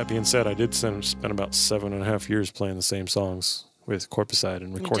 With that being said, I did spend about 7.5 years playing the same songs with Corpuside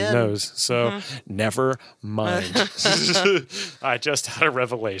and recording did. those. So never mind. I just had a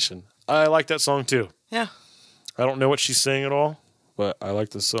revelation. I like that song too. Yeah. I don't know what she's saying at all, but I like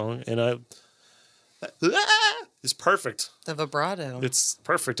this song, and it's perfect. The vibrato. It's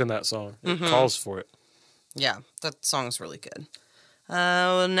perfect in that song. It calls for it. Yeah, that song's really good.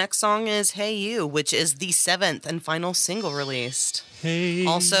 Next song is Hey You, which is the 7th and final single released. Hey,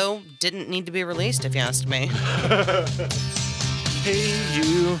 Also, didn't need to be released, if you asked me. hey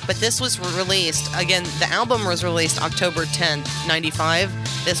you. But this was released, again, the album was released October 10th, 95.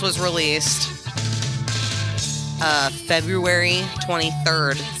 This was released February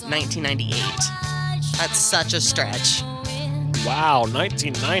 23rd, 1998. That's such a stretch. Wow,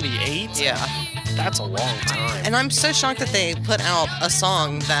 1998? Yeah. That's a long time. And I'm so shocked that they put out a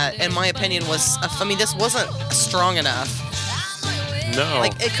song that, in my opinion, was... this wasn't strong enough. No.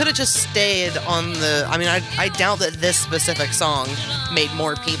 Like, it could have just stayed on the... I doubt that this specific song made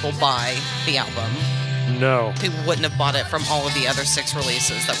more people buy the album. No. People wouldn't have bought it from all of the other 6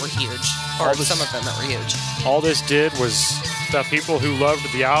 releases that were huge. Or some of them that were huge. All this did was the people who loved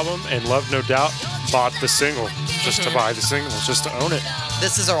the album and loved No Doubt bought the single just to buy the single, just to own it.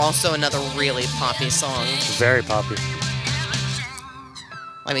 This is also another really poppy song. Very poppy.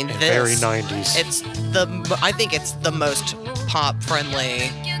 And very 90s. I think it's the most pop-friendly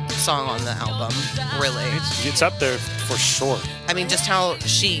song on the album, really. It's up there for sure. Just how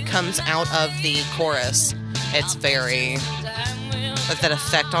she comes out of the chorus, it's very like that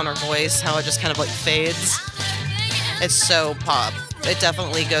effect on her voice, how it just kind of like fades. It's so pop. It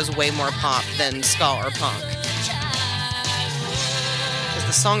definitely goes way more pop than ska or punk. Because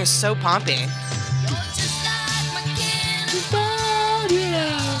the song is so poppy.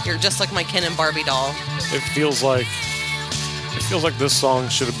 You're just like my Ken and Barbie doll. It feels like this song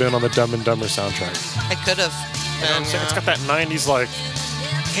should have been on the Dumb and Dumber soundtrack. It could have been. It's got that 90s, like,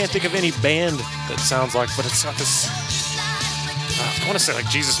 I can't think of any band that sounds like, but it's got this, I want to say like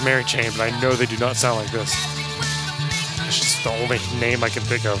Jesus Mary Chain, but I know they do not sound like this. It's just the only name I can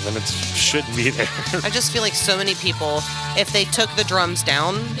think of, and it shouldn't be there. I just feel like so many people, if they took the drums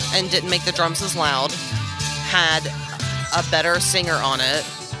down and didn't make the drums as loud, had a better singer on it,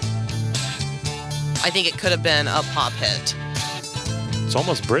 I think it could have been a pop hit. It's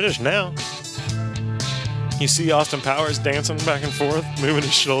almost British now. You see Austin Powers dancing back and forth, moving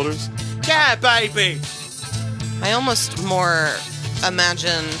his shoulders. Yeah, baby! I almost more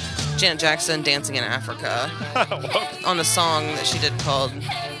imagine Janet Jackson dancing in Africa on a song that she did called...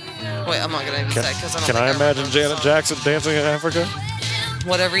 Wait, I'm not going to even say because I don't Can think I imagine remember the Janet song. Jackson dancing in Africa?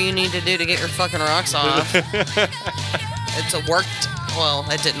 Whatever you need to do to get your fucking rocks off. It's a worked... Well,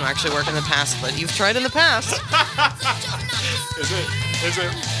 it didn't actually work in the past, but you've tried in the past. Is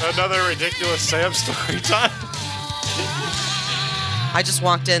it another ridiculous Sam story time? I just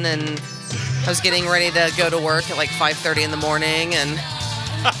walked in and I was getting ready to go to work at like 5:30 in the morning, and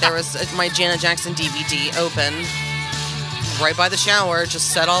there was my Janet Jackson DVD open right by the shower,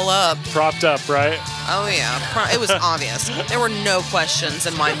 just set all up. Propped up, right? Oh yeah, it was obvious. There were no questions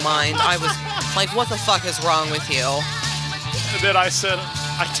in my mind. I was like, what the fuck is wrong with you? And then I said,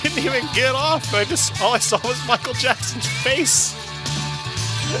 I didn't even get off. All I saw was Michael Jackson's face.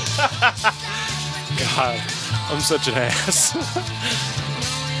 God, I'm such an ass.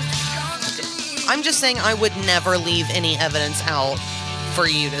 I'm just saying I would never leave any evidence out for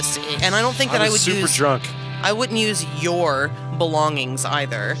you to see. And I don't think that I was would super use... drunk. I wouldn't use your belongings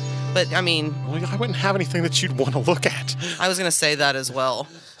either. But, I mean... Well, I wouldn't have anything that you'd want to look at. I was going to say that as well.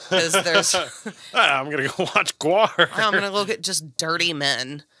 Because there's... I'm going to go watch Guar. I'm going to look at just dirty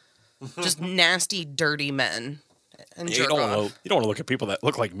men. Just nasty, dirty men. And You jerk don't off. want to look at people that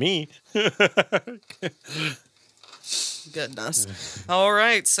look like me. Goodness. All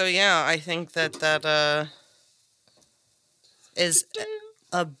right. So, yeah, I think that is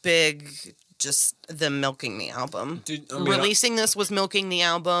a big... just them milking the album. Dude, I mean, Releasing this was milking the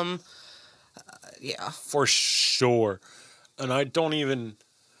album. Yeah. For sure. And I don't even...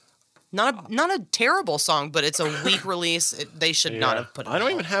 Not a terrible song, but it's a weak release. They should not have put it I don't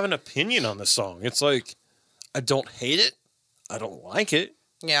out. even have an opinion on the song. It's like, I don't hate it. I don't like it.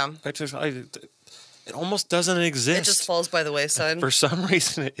 Yeah. It almost doesn't exist. It just falls by the wayside. For some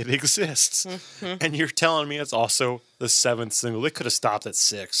reason, it exists. Mm-hmm. And you're telling me it's also the 7th single. It could have stopped at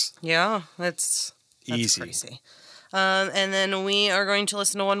 6. Yeah, that's Easy. crazy. And then we are going to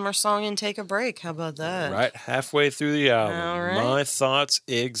listen to one more song and take a break. How about that? Right halfway through the album. All right. My thoughts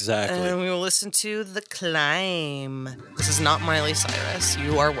exactly. And we will listen to The Climb. This is not Miley Cyrus.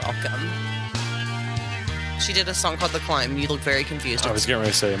 You are welcome. She did a song called The Climb. You look very confused. I was getting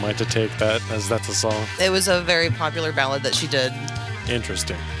ready to say, am I to take that as that's a song? It was a very popular ballad that she did.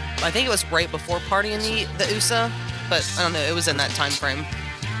 Interesting. I think it was right before Party in the USA, but I don't know. It was in that time frame.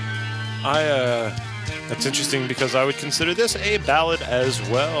 That's interesting because I would consider this a ballad as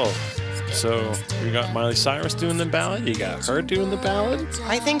well. So you got Miley Cyrus doing the ballad, you got her doing the ballad.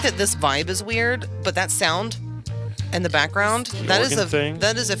 I think that this vibe is weird, but that sound in the background, that organ thing?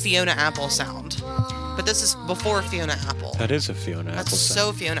 is a Fiona Apple sound. But this is before Fiona Apple. That is a Fiona Apple That's sound.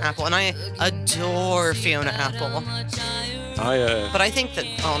 so Fiona Apple, and I adore Fiona Apple. But I think that...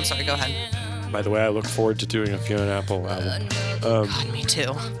 Oh, I'm sorry. Go ahead. By the way, I look forward to doing a Fiona Apple album. God, me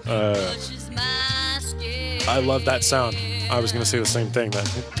too. I love that sound. I was going to say the same thing. That.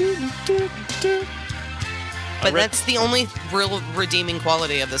 But that's the only real redeeming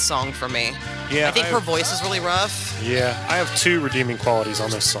quality of this song for me. Yeah, I think her voice is really rough. Yeah, I have 2 redeeming qualities on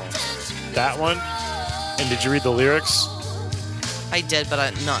this song. That one, and did you read the lyrics? I did, but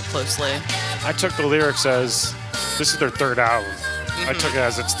not closely. I took the lyrics as, this is their 3rd album. I took it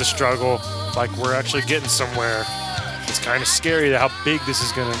as it's the struggle, like we're actually getting somewhere. It's kind of scary how big this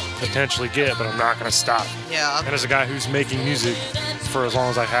is going to potentially get, but I'm not going to stop. Yeah. And as a guy who's making music for as long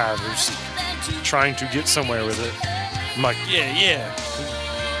as I have, who's trying to get somewhere with it, I'm like, yeah.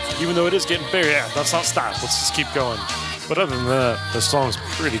 Even though it is getting bigger, yeah, let's not stop. Let's just keep going. But other than that, the song's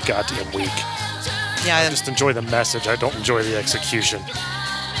pretty goddamn weak. Yeah. I just enjoy the message. I don't enjoy the execution.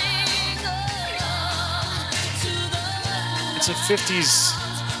 It's a 50s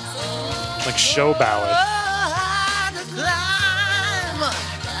like show ballad.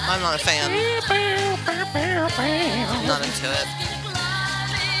 I'm not a fan. I'm not into it.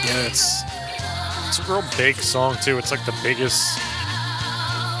 Yeah, it's a real big song too. It's like the biggest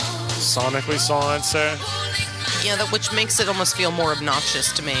sonically song, I'd say. Yeah, which makes it almost feel more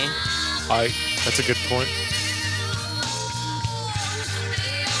obnoxious to me. That's a good point.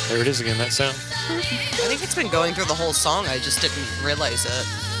 There it is again, that sound. I think it's been going through the whole song. I just didn't realize it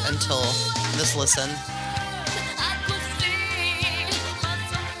until this listen.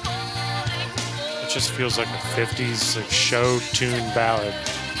 It just feels like a 50s like show tune ballad.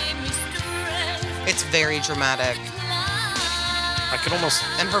 It's very dramatic. I can almost...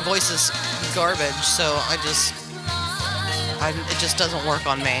 And her voice is garbage, so it just doesn't work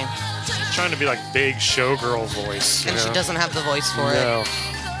on me. trying to be like big showgirl voice. And she doesn't have the voice for it. No.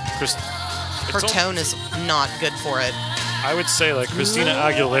 Her tone is not good for it. I would say like Christina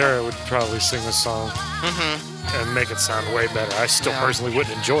Aguilera would probably sing this song and make it sound way better. I still personally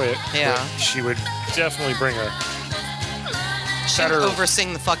wouldn't enjoy it. Yeah. But she would definitely bring a She would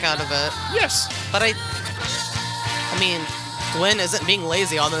oversing the fuck out of it. Yes. But I mean, Gwen isn't being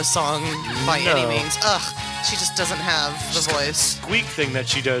lazy on this song by any means. Ugh. She just doesn't have the voice. Squeak thing that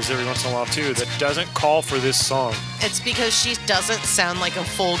she does every once in a while too that doesn't call for this song. It's because she doesn't sound like a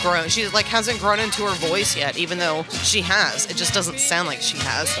full grown. She like hasn't grown into her voice yet, even though she has. It just doesn't sound like she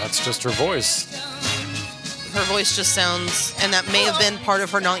has. That's just her voice. Her voice just sounds, and that may have been part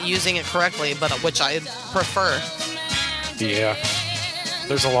of her not using it correctly, but which I prefer. Yeah.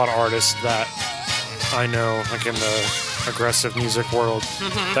 There's a lot of artists that I know, like in the aggressive music world,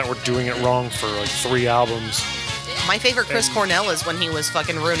 that were doing it wrong for like 3 albums. My favorite Chris Cornell is when he was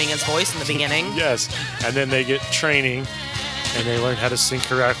fucking ruining his voice in the beginning. Yes. And then they get training and they learn how to sing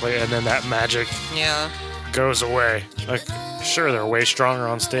correctly, and then that magic goes away. Like, sure, they're way stronger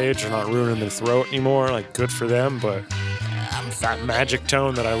on stage. They're not ruining their throat anymore. Like, good for them, but that magic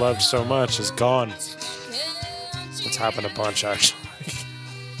tone that I loved so much is gone. It's happened a bunch, actually.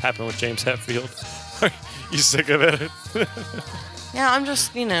 Happened with James Hetfield. You sick of it? Yeah, I'm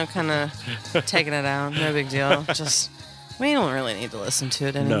just, kind of taking it out. No big deal. Just, we don't really need to listen to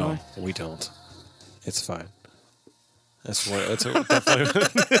it anymore. No, we don't. It's fine. That's definitely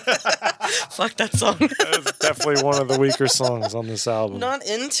fuck that song. That's definitely one of the weaker songs on this album. Not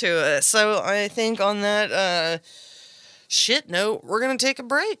into it. So I think on that shit note, we're gonna take a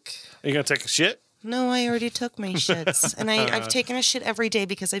break. Are you gonna take a shit? No, I already took my shits, and I've taken a shit every day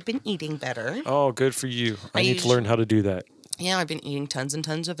because I've been eating better. Oh, good for you. I need to learn how to do that. Yeah, I've been eating tons and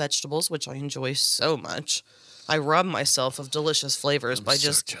tons of vegetables, which I enjoy so much. I rob myself of delicious flavors by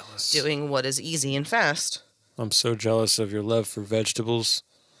just doing what is easy and fast. I'm so jealous of your love for vegetables.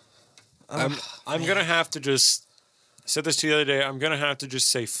 I'm gonna have to just, I said this to you the other day, I'm gonna have to just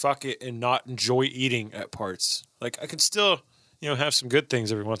say fuck it and not enjoy eating at parts. Like, I can still, have some good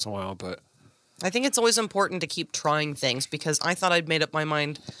things every once in a while, but I think it's always important to keep trying things, because I thought I'd made up my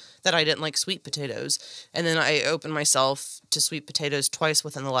mind that I didn't like sweet potatoes. And then I opened myself to sweet potatoes twice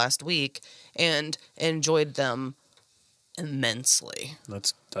within the last week and enjoyed them immensely.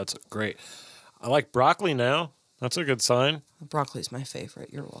 That's great. I like broccoli now. That's a good sign. Broccoli's my favorite.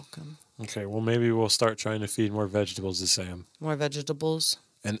 You're welcome. Okay, well, maybe we'll start trying to feed more vegetables to Sam. More vegetables?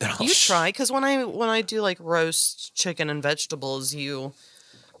 And you try, because when I do like roast chicken and vegetables, you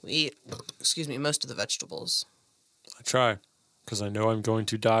eat, most of the vegetables. I try, because I know I'm going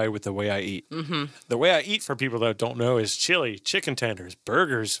to die with the way I eat. Mm-hmm. The way I eat, for people that don't know, is chili, chicken tenders,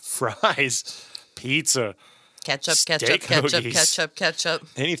 burgers, fries, pizza, ketchup, hoagies, ketchup.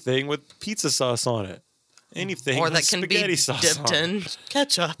 anything with pizza sauce on it. Anything or with that can spaghetti be sauce dipped on in it.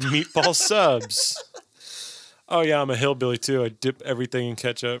 ketchup. Meatball subs. Oh yeah, I'm a hillbilly too. I dip everything in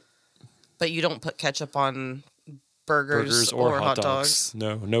ketchup. But you don't put ketchup on burgers or hot dogs.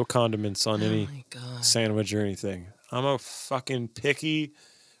 No condiments on any sandwich or anything. I'm a fucking picky,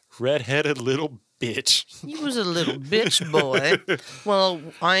 red-headed little bitch. You was a little bitch boy. Well,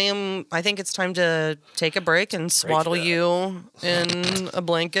 I think it's time to take a break and swaddle you in a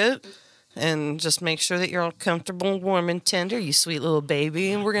blanket and just make sure that you're all comfortable, warm, and tender, you sweet little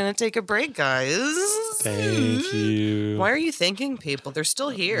baby. And we're going to take a break, guys. Thank you. Why are you thanking people? They're still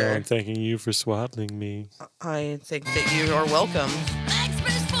here. No, I'm thanking you for swaddling me. I think that you are welcome.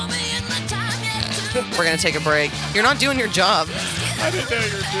 We're going to take a break. You're not doing your job. I didn't know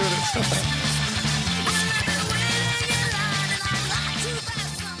you were doing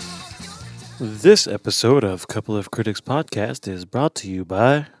it. This episode of Couple of Critics Podcast is brought to you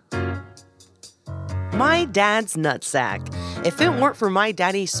by My Dad's Nutsack. If it weren't for my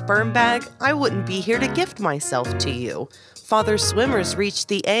daddy's sperm bag, I wouldn't be here to gift myself to you. Father's swimmers reached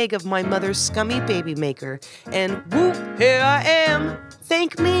the egg of my mother's scummy baby maker, and whoop, here I am.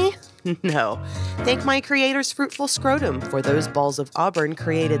 Thank me? No. Thank my creator's fruitful scrotum, for those balls of auburn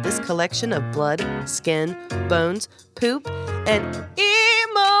created this collection of blood, skin, bones, poop, and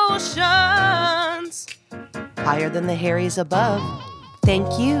emotions. Higher than the Harrys above. Thank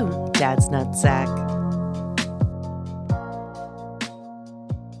you, Dad's nutsack.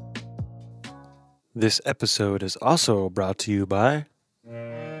 This episode is also brought to you by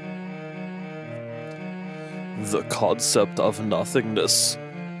the concept of nothingness.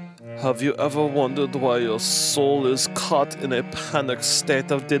 Have you ever wondered why your soul is caught in a panic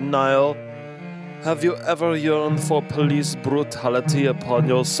state of denial? Have you ever yearned for police brutality upon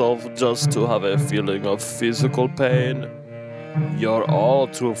yourself just to have a feeling of physical pain? You're all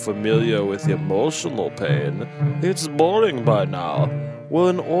too familiar with emotional pain. It's boring by now. Well,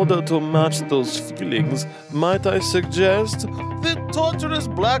 in order to match those feelings, might I suggest the torturous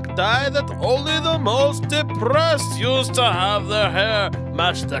black dye that only the most depressed used to have their hair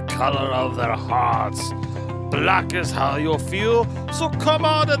match the color of their hearts. Black is how you feel, so come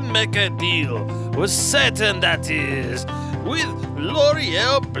on and make a deal with Satan, that is, with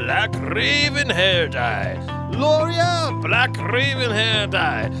L'Oreal Black Raven Hair Dye. L'Oreal Black Raven Hair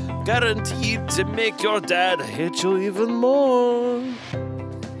Dye, guaranteed to make your dad hate you even more.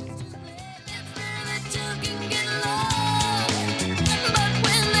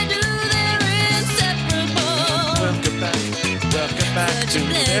 Welcome back to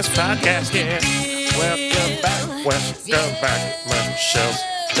this podcast, yeah. Welcome back, Michelle's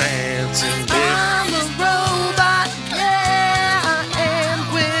dancing. I'm a robot, yeah, I am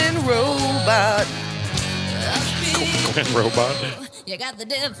Gwen Robot. Gwen Robot. You got the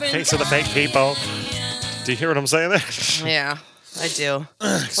different Thanks to the fake people. Do you hear what I'm saying there? Yeah, I do.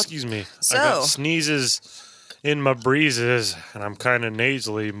 Excuse me. So- I got sneezes in my breezes, and I'm kind of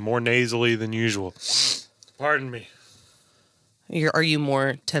nasally, more nasally than usual. Pardon me. Are you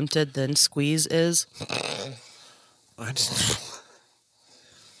more tempted than Squeeze is? I just...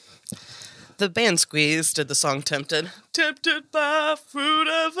 The band Squeeze did the song Tempted. Tempted by fruit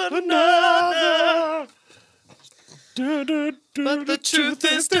of another. But the truth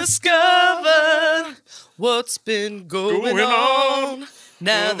is discovered. What's been going on?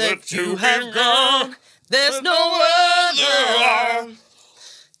 Now that you have gone, there's no other.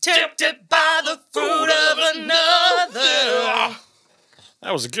 Tempted by the fruit of another.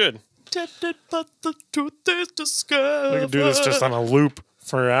 That was good. Tempted, but the truth is discovered. We can do this just on a loop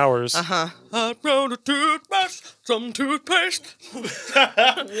for hours. I wrote a toothbrush, some toothpaste.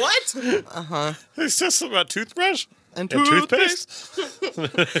 What? It's just something about toothbrush And and toothpaste.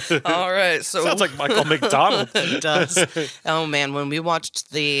 toothpaste. All right, so Sounds like Michael McDonald. it does. Oh man, when we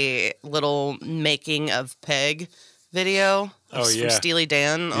watched the little making of Peg video Oh, from yeah. Steely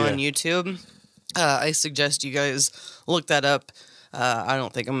Dan on Yeah. YouTube, I suggest you guys look that up. I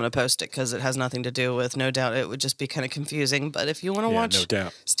don't think I'm going to post it because it has nothing to do with No Doubt. It would just be kind of confusing. But if you want to Yeah, watch No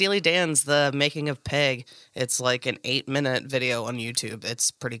Doubt. Steely Dan's The Making of Peg, it's like an 8-minute video on YouTube.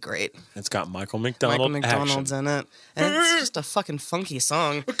 It's pretty great. It's got Michael McDonald Michael McDonald's in it. And it's just a fucking funky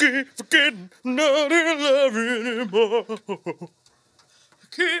song. I keep forgetting not in love anymore. I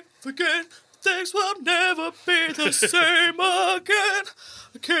keep forgetting things will never be the same again.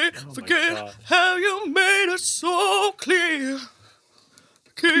 I can't forget God. how you made it so clear. I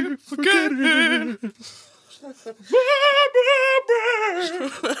keep forgetting.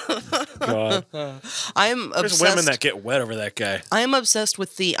 God. I'm There's obsessed. women that get wet over that guy. I am obsessed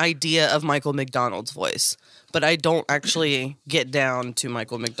with the idea of Michael McDonald's voice, but I don't actually get down to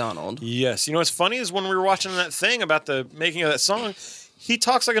Michael McDonald. Yes. You know what's funny is when we were watching that thing about the making of that song, he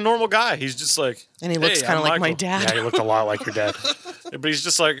talks like a normal guy. He's just like... And he looks "Hey, kinda I'm like my Michael." dad. Yeah, he looked a lot like your dad. But he's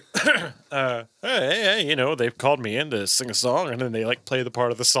just like, hey, you know, they called me in to sing a song, and then they like play the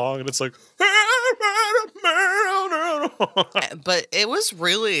part of the song, and it's like... But it was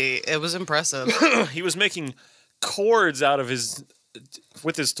impressive He was making chords out of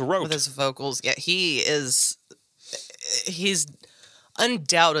with his throat. with his vocals. Yeah, he's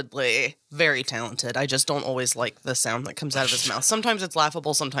undoubtedly very talented. I just don't always like the sound that comes out of his mouth. Sometimes it's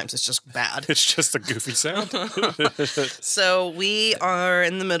laughable, sometimes it's just bad. It's just a goofy sound. So we are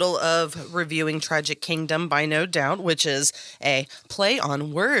in the middle of reviewing Tragic Kingdom by No Doubt, which is a play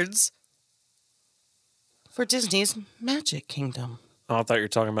on words for Disney's Magic Kingdom. Oh, I thought you were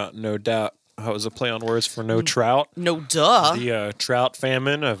talking about No Doubt. How it was a play on words for no trout. No duh. The trout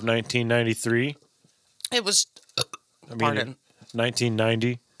famine of 1993. It was... I mean, Pardon.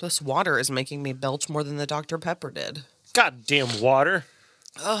 1990. This water is making me belch more than the Dr. Pepper did. Goddamn water.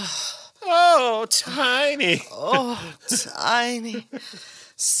 Oh, Tiny. Oh, Tiny.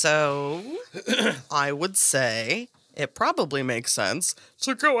 So, I would say it probably makes sense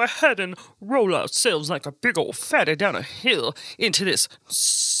So go ahead and roll ourselves like a big old fatty down a hill into this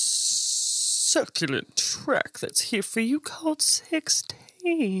succulent track that's here for you called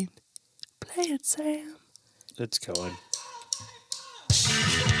 16. Play it, Sam. It's going.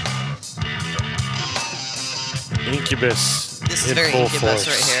 Incubus. this is in very full Incubus force.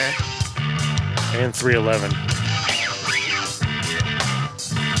 right here. And 311.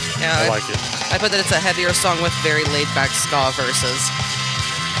 Yeah, I like it. I put that it's a heavier song with very laid-back ska verses.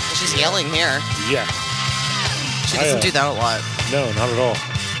 She's yelling here. Yeah. She doesn't do that a lot. No, not at all.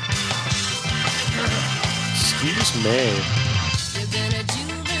 Excuse me.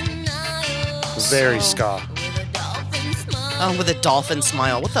 Very ska. Oh, with a dolphin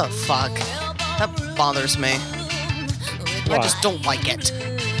smile. What the fuck? That bothers me. I Why? just don't like it.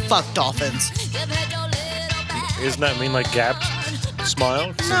 Fuck dolphins. Isn't that mean like gapped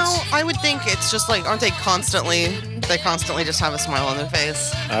smile? 'Cause No, I would think it's just like, aren't they constantly just have a smile on their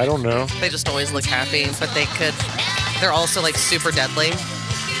face? I don't know. They just always look happy, but they're also like super deadly.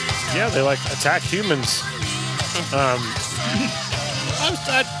 Yeah, they like attack humans.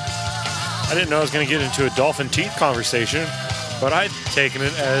 I didn't know I was going to get into a dolphin teeth conversation, but I'd taken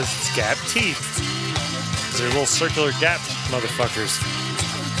it as gapped teeth. They're little circular gapped motherfuckers.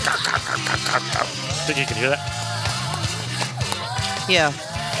 Think you can hear that? Yeah.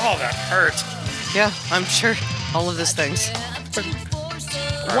 Oh, that hurt. Yeah, I'm sure. All of these things.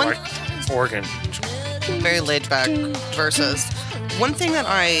 I One- like organ. Very laid back verses. One thing that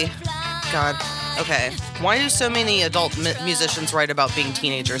God, okay. Why do so many adult musicians write about being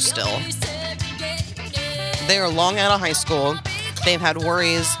teenagers still? They are long out of high school. They've had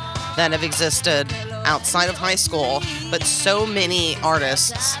worries that have existed outside of high school, but so many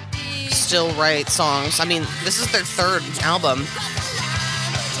artists still write songs. I mean, this is their third album.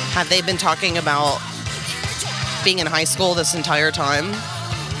 Have they been talking about being in high school this entire time?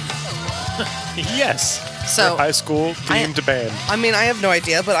 Yes. So, Their high school themed band. I mean, I have no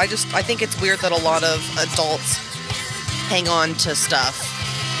idea, but I think it's weird that a lot of adults hang on to stuff.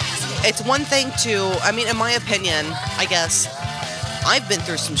 It's one thing to, I mean, in my opinion, I guess, I've been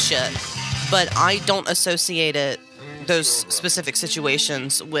through some shit, but I don't associate those specific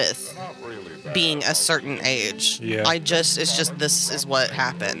situations with being a certain age. Yeah. It's just, this is what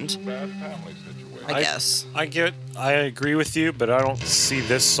happened. I guess. I agree with you, but I don't see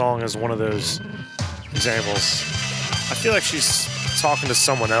this song as one of those examples. I feel like she's talking to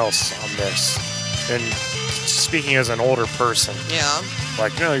someone else on this and speaking as an older person. Yeah.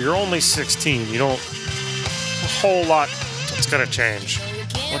 Like, no, you're only 16. You don't. A whole lot that's gonna change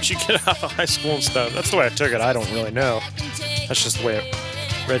once you get out of high school and stuff. That's the way I took it. I don't really know. That's just the way it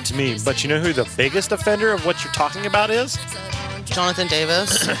read to me. But you know who the biggest offender of what you're talking about is? Jonathan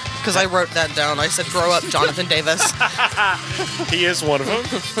Davis. Because I wrote that down. I said, grow up, Jonathan Davis. He is one of them.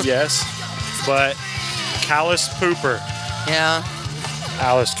 Yes, but Callous Pooper. Yeah.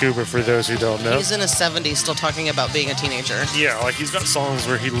 Alice Cooper, for those who don't know. He's in his 70s still talking about being a teenager. Yeah, like he's got songs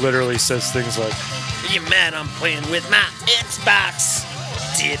where he literally says things like, "Are you mad I'm playing with my Xbox?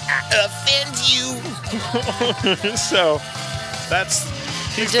 Did I offend you?" So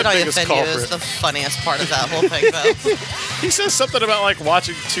he's Did the I biggest offend you culprit. is the funniest part of that whole thing, though. He says something about like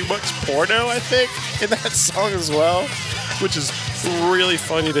watching too much porno, I think, in that song as well, which is really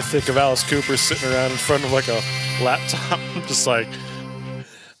funny to think of Alice Cooper sitting around in front of like a laptop, just like,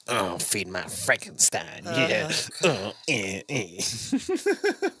 "Oh, feed my Frankenstein, yeah."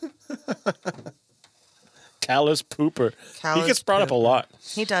 Callous Pooper. He gets brought up a lot.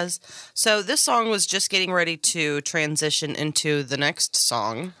 He does. So this song was just getting ready to transition into the next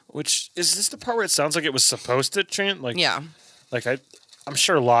song. Which is this the part where it sounds like it was supposed to chant? Like, Yeah. Like I'm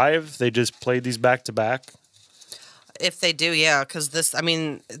sure live they just played these back to back. If they do, yeah, because this, I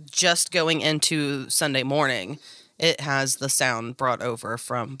mean, just going into Sunday morning, it has the sound brought over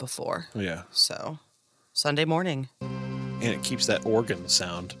from before. Yeah, So, Sunday morning. and it keeps that organ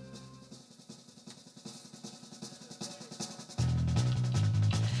sound.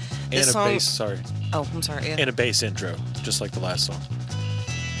 And This a song- bass, sorry, Oh, I'm sorry. Yeah. and a bass intro, just like the last song.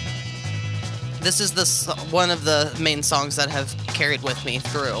 This is one of the main songs that have carried with me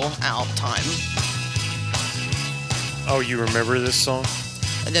throughout time. Oh, you remember this song?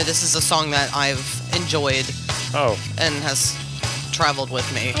 No, this is a song that I've enjoyed Oh, and has traveled with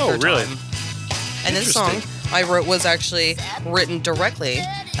me. Oh, through really? time. And this song Interesting. I wrote was actually written directly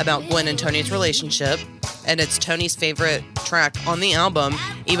about Gwen and Tony's relationship, and it's Tony's favorite track on the album,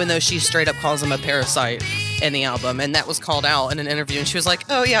 even though she straight up calls him a parasite. in the album, and that was called out in an interview, and she was like,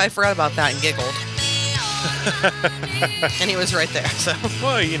 "Oh yeah, I forgot about that," and giggled. And he was right there. So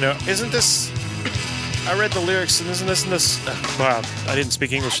Well, you know, isn't this? I read the lyrics, and isn't this? Wow, I didn't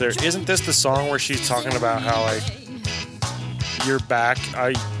speak English there. Isn't this the song where she's talking about how like you're back?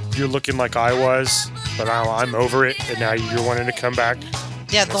 You're looking like I was, but now I'm over it, and now you're wanting to come back.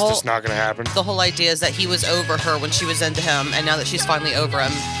 yeah, It's just not gonna happen. the whole idea is that he was over her when she was into him, and now that she's finally over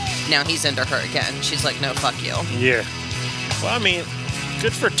him, now he's into her again. She's like, "No, fuck you." Yeah. Well, I mean,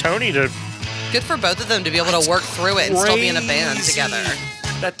 good for Tony to Good for both of them to be able to work through it and still be in a band crazy together.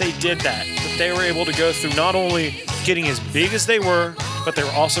 that they did that. That they were able to go through not only getting as big as they were, but they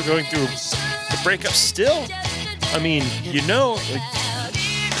were also going through the breakup still. I mean, you know, like,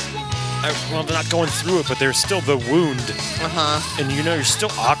 well, they're not going through it, but there's still the wound. And you know, you're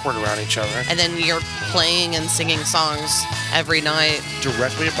still awkward around each other. And then you're playing and singing songs every night.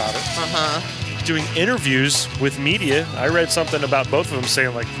 Directly about it. Doing interviews with media. I read something about both of them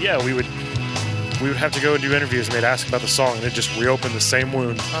saying like, yeah, we would have to go and do interviews, and they'd ask about the song, and it just reopened the same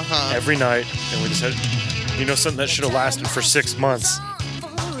wound every night. And we just had, you know, something that should have lasted for 6 months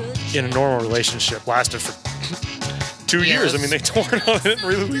in a normal relationship lasted for 2 years. I mean, they toured on it and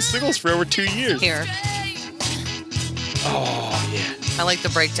released singles for over 2 years. Here. Oh, yeah. I like the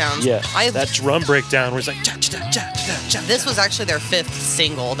breakdowns. Yeah. I that drum breakdown where it's like, cha, cha, cha, cha, cha, This cha. was actually their 5th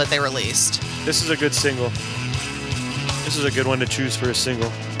single that they released. This is a good single. This is a good one to choose for a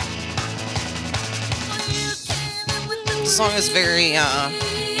single. The song is very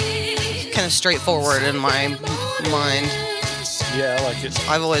kind of straightforward in my mind. Yeah, I like it.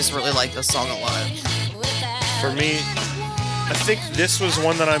 I've always really liked this song a lot. For me, I think this was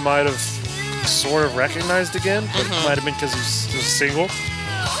one that I might have sort of recognized again, but it might have been because it was a single.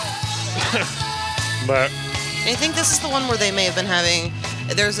 But I think this is the one where they may have been having.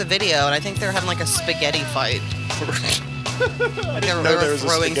 There's a video, and I think they're having like a spaghetti fight. They know were there was a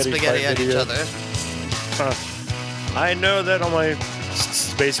throwing spaghetti spaghetti fight at each video. other. I know that on my,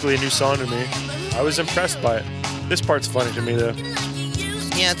 it's basically a new song to me. I was impressed by it. This part's funny to me though.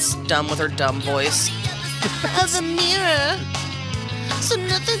 Yeah, it's dumb with her dumb voice. As a mirror, so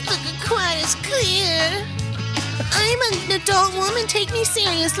nothing's looking quite as clear. I'm an adult woman, take me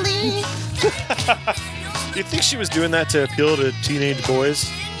seriously. Do you think she was doing that to appeal to teenage boys?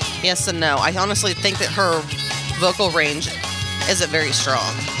 Yes and no. I honestly think that her vocal range isn't very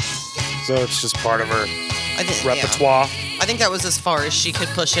strong. So it's just part of her I think, repertoire. Yeah. I think that was as far as she could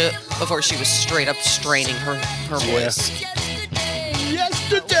push it before she was straight up straining her voice.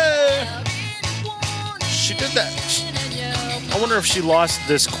 Yesterday, she did that. I wonder if she lost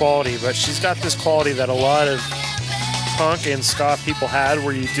this quality, but she's got this quality that a lot of punk and ska people had,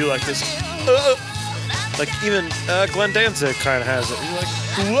 where you do like this, like even Glenn Danzig kind of has it.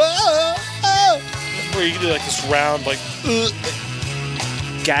 You're like, whoa, where you do like this round, like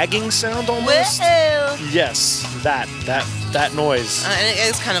gagging sound almost. Yes, that noise. And it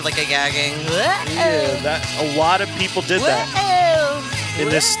is kind of like a gagging. Yeah, that a lot of people did that in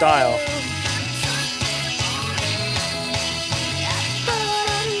this style.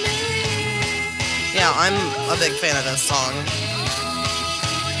 Yeah, I'm a big fan of this song.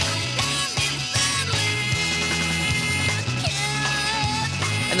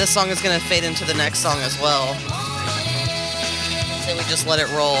 And this song is going to fade into the next song as well. So we just let it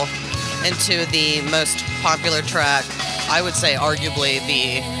roll into the most popular track. I would say arguably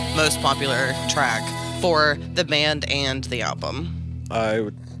the most popular track for the band and the album. I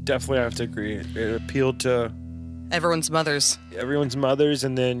would definitely have to agree. It appealed to Everyone's mothers. everyone's mothers,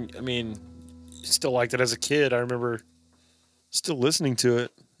 and then, I mean, still liked it as a kid. I remember still listening to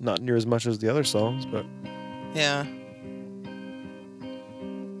it, not near as much as the other songs, but Yeah.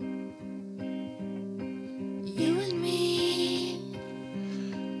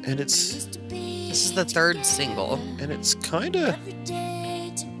 and it's This is the 3rd single. kind of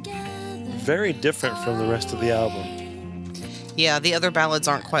very different from the rest of the album. Yeah, the other ballads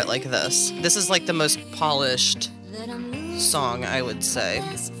aren't quite like this. This is like the most polished song, I would say,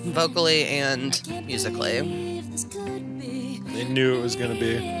 vocally and musically. They knew it was going to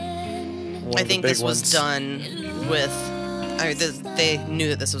be one I of think the big this was ones. done with. They knew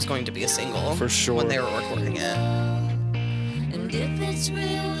that this was going to be a single For sure. when they were recording it. And if it's real,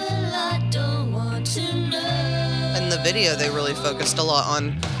 well, I don't want to know. In the video, they really focused a lot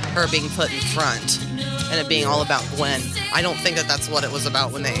on her being put in front and it being all about Gwen. I don't think that that's what it was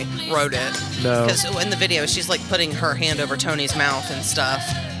about when they wrote it. No. Because in the video, she's like putting her hand over Tony's mouth and stuff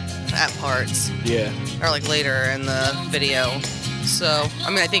at parts, Yeah. or like later in the video. So, I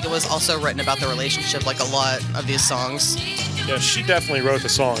mean, I think it was also written about the relationship, like a lot of these songs. Yeah, she definitely wrote the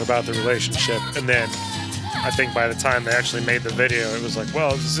song about the relationship, and then I think by the time they actually made the video, it was like,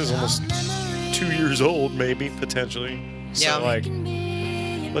 well, this is almost 2 years old, maybe, potentially. So, Yeah. like,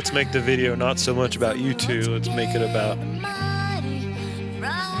 let's make the video not so much about you two. Let's make it about...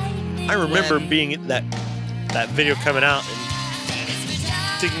 I remember When- being at that video coming out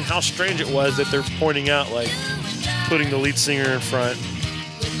and thinking how strange it was that they're pointing out, like, putting the lead singer in front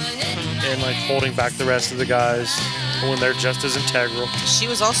and, like, holding back the rest of the guys when they're just as integral. She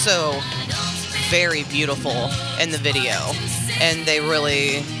was also very beautiful in the video, and they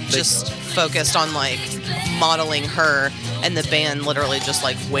really just focused on like modeling her, and the band literally just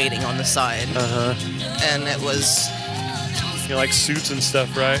like waiting on the side. And it was You know, like suits and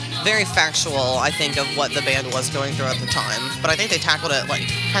stuff, right? very factual, I think, of what the band was going through at the time. But I think they tackled it like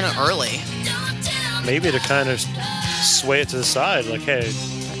kind of early. Maybe to kind of sway it to the side, like, hey,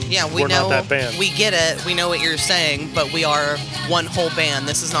 Yeah, we We're know not that band. we get it. We know what you're saying, but we are one whole band.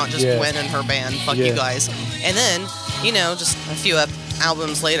 This is not just Yeah. Gwen and her band. Fuck Yeah. you guys. And then, you know, just a few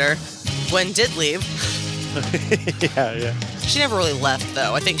albums later, Gwen did leave. yeah. She never really left,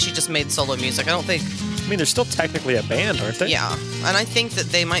 though. I think she just made solo music. I don't think. I mean, they're still technically a band, aren't they? Yeah, and I think that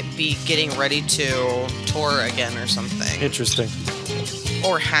they might be getting ready to tour again or something, Interesting.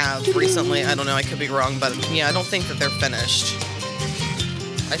 or have recently. I don't know. I could be wrong, but yeah, I don't think that they're finished.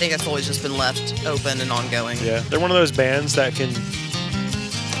 I think that's always just been left open and ongoing. Yeah, they're one of those bands that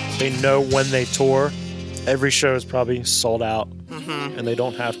they know when they tour, every show is probably sold out, and they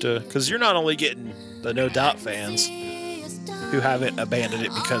don't have to, because you're not only getting the No Doubt fans who haven't abandoned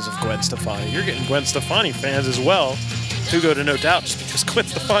it because of Gwen Stefani, you're getting Gwen Stefani fans as well who go to No Doubt just because Gwen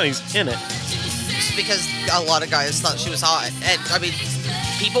Stefani's in it. Just because a lot of guys thought she was hot. And, I mean,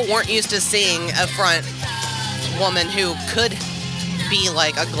 people weren't used to seeing a front woman who could be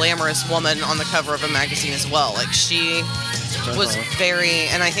like a glamorous woman on the cover of a magazine as well. Like, she was very,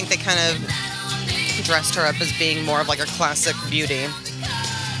 and I think they kind of dressed her up as being more of like a classic beauty.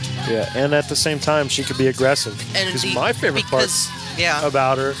 Yeah, and at the same time, she could be aggressive. And Because the- my favorite because- yeah,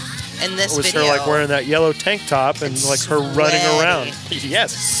 about her in this was video, her like wearing that yellow tank top and It's like her running sweaty. around.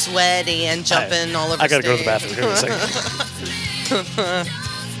 Yes. sweaty and jumping all over I gotta go to the stage. bathroom here in a second.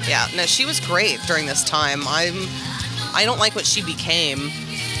 Yeah, no, she was great during this time. I don't like what she became,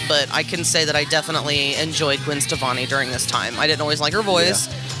 but I can say that I definitely enjoyed Gwen Stefani during this time. I didn't always like her voice,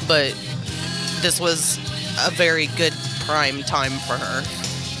 but this was a very good prime time for her.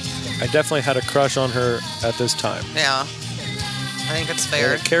 I definitely had a crush on her at this time. Yeah, I think that's And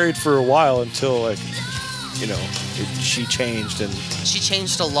fair. it carried for a while until, like, you know, she changed and She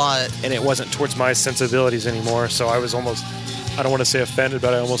changed a lot. it wasn't towards my sensibilities anymore. So I was almost, I don't want to say offended,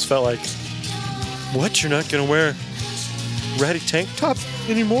 but I almost felt like, what? You're not going to wear ratty tank top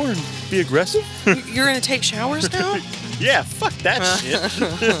anymore and be aggressive? You're gonna take showers now? Yeah, fuck that shit.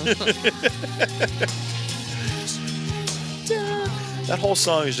 That whole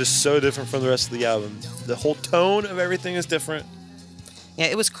song is just so different from the rest of the album. The whole tone of everything is different. Yeah,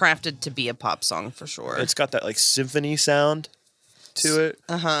 it was crafted to be a pop song for sure. It's got that like symphony sound to it.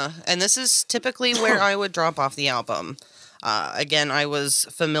 And this is typically where I would drop off the album. Again, I was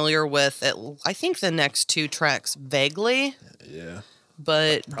familiar with it, I think the next two tracks vaguely, Yeah.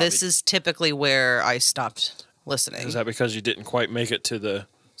 but Probably- this is typically where I stopped listening. Is that because you didn't quite make it to the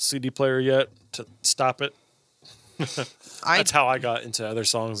CD player yet to stop it? That's how I got into other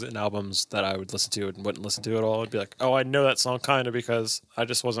songs and albums that I would listen to and wouldn't listen to at all. I'd be like, oh, I know that song kind of because I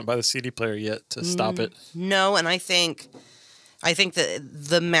just wasn't by the CD player yet to stop it. No, and I think that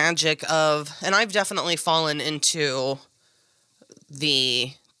the magic of, and I've definitely fallen into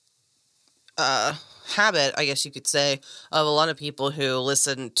the habit, I guess you could say, of a lot of people who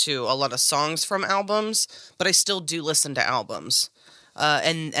listen to a lot of songs from albums, but I still do listen to albums.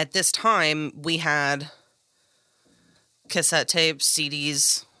 And at this time, we had cassette tapes,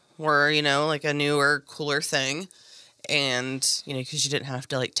 CDs were, you know, like a newer, cooler thing. And, you know, because you didn't have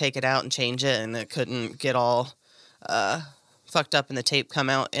to, like, take it out and change it, and it couldn't get all fucked up and the tape come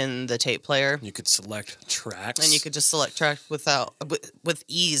out in the tape player. You could select tracks. And you could just select track with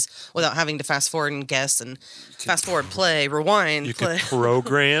ease without having to fast forward and guess and fast forward, play, rewind, You play. could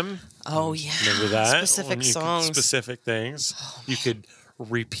program. Oh, yeah. Remember that? Specific When you could- songs. Specific things. You could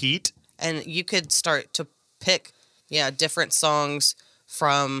repeat. And you could start to pick, different songs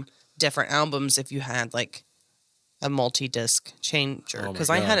from different albums if you had, like, a multi-disc changer. Oh my Because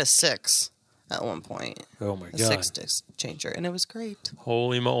I God. had a 6 at one point. Oh my A God. 6-disc changer. And it was great.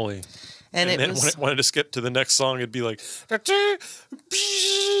 Holy moly. And it then was... when it wanted to skip to the next song, it'd be like.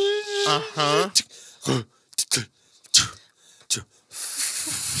 Uh-huh.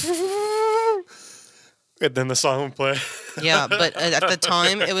 And then the song would play. Yeah, but at the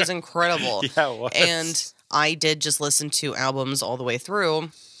time, it was incredible. Yeah, it was. And I did just listen to albums all the way through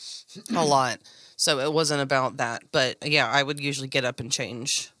a lot. So it wasn't about that. But yeah, I would usually get up and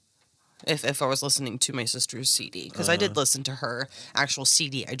change if I was listening to my sister's CD. Because I did listen to her actual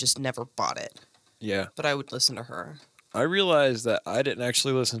CD. I just never bought it. Yeah. But I would listen to her. I realized that I didn't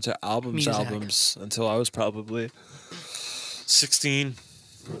actually listen to Music. albums until I was probably 16.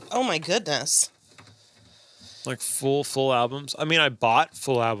 Oh my goodness. like full albums. I mean, I bought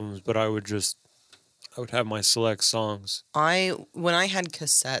full albums, but I would have my select songs. When I had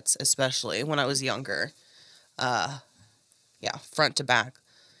cassettes, especially when I was younger, front to back,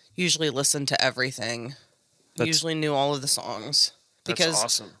 usually listened to everything. Usually knew all of the songs because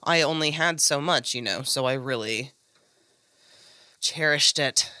That's awesome. I only had so much, so I really cherished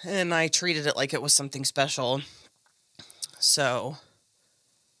it and I treated it like it was something special. So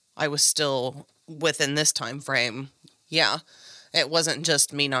I was still within this time frame. Yeah. It wasn't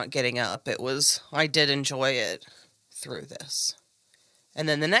just me not getting up. I did enjoy it through this. And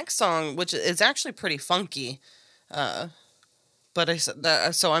then the next song, which is actually pretty funky, but I said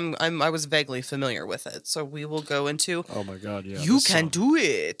that, so I was vaguely familiar with it. So we will go into Oh my god, yeah. You this Can song. Do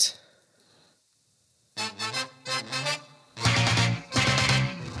It.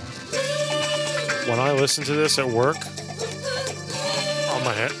 When I listened to this at work,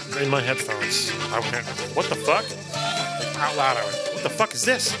 in my headphones, I went, "What the fuck?" Out loud, I went, "What the fuck is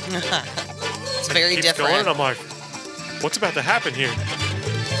this?" It's very Keeps different. going, and I'm like, "What's about to happen here?"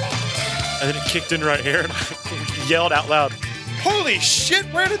 And then it kicked in right here, and I yelled out loud, "Holy shit!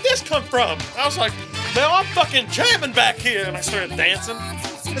 Where did this come from?" I was like, "Now I'm fucking jamming back here," and I started dancing.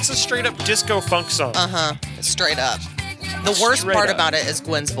 It's a straight up disco funk song. Straight up. The worst Straight part up. about it is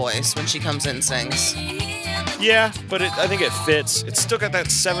Gwen's voice when she comes in and sings. Yeah, but I think it fits. It's still got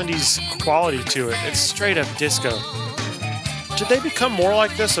that 70s quality to it. It's straight up disco. Did they become more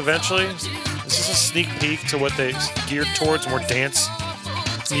like this eventually? Is this a sneak peek to what they geared towards, more dance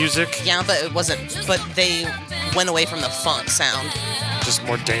music? Yeah, but it wasn't. But they went away from the funk sound. Just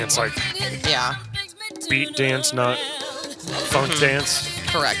more dance, like Yeah, beat dance, not funk dance.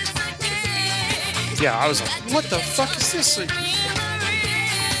 correct. Yeah, I was like, what the fuck is this? It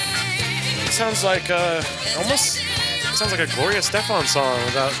sounds like almost sounds like a Gloria Estefan song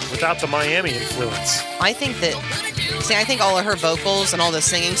without the Miami influence. I think all of her vocals and all the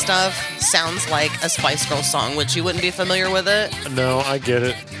singing stuff sounds like a Spice Girls song, which you wouldn't be familiar with it. No, I get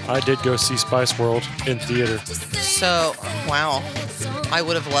it. I did go see Spice World in theater. So, wow. I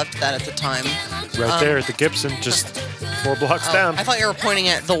would have loved that at the time. Right there at the Gibson, just 4 blocks down. I thought you were pointing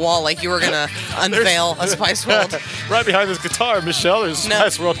at the wall like you were going to unveil a Spice World. Right behind this guitar, Michelle, there's a No.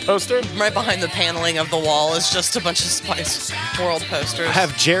 Spice World poster. Right behind the paneling of the wall is just a bunch of Spice World posters. I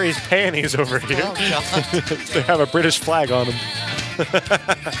have Jerry's panties over here. Oh, God. They have a British flag on them.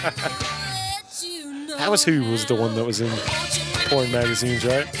 That was who was the one that was in porn magazines,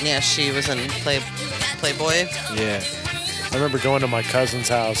 right? Yeah, she was in Playboy. Yeah. I remember going to my cousin's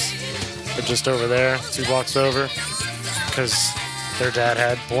house, but just over there, 2 blocks over, because their dad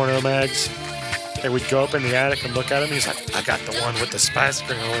had porno mags. And we'd go up in the attic and look at him. He's like, "I got the one with the Spice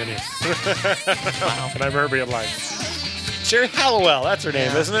Girl in it." And I remember being like, "Sherry Halliwell, that's her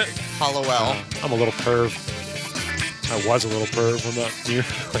name, isn't it?" Hollowell. I'm a little perv. I was a little perv. I'm not near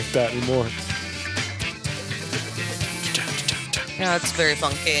like that anymore. Yeah, it's very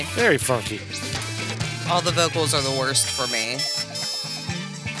funky. Very funky. All the vocals are the worst for me.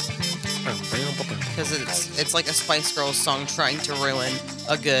 Because it's like a Spice Girls song trying to ruin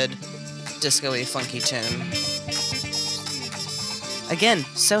a good disco-y funky tune. Again,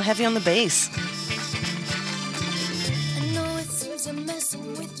 so heavy on the bass.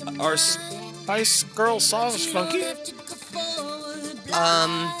 Are Spice Girl songs funky?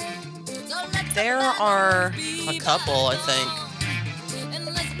 There are a couple, I think.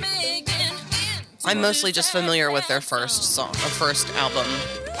 I'm mostly just familiar with their first album.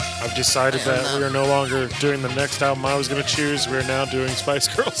 I've decided that we are no longer doing the next album I was going to choose. We're now doing Spice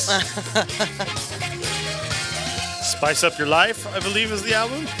Girls. Spice Up Your Life, I believe, is the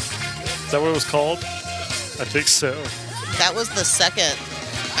album. Is that what it was called? I think so. That was the second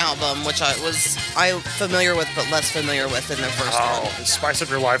album, which I'm familiar with, but less familiar with than their first one. Oh, is Spice Up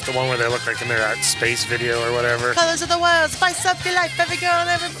Your Life the one where they look like in their space video or whatever? Colors of the world, spice up your life. Every girl,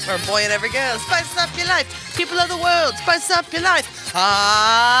 or boy and every girl, spice up your life. People of the world, spice up your life.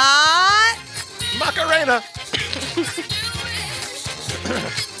 Macarena!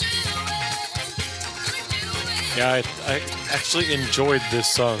 Yeah, I actually enjoyed this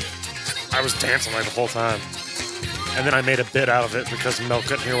song. I was dancing like the whole time. And then I made a bit out of it because Mel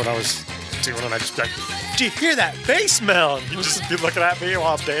couldn't hear what I was doing, and I just be like, you hear that bass smell? And you just be looking at me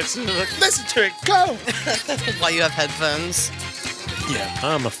while I'm dancing. Like, listen to it, go. While you have headphones. Yeah,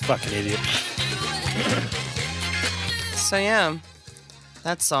 I'm a fucking idiot. So yeah,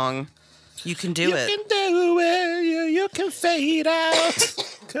 that song, You Can Do It. You can do it, you can fade out.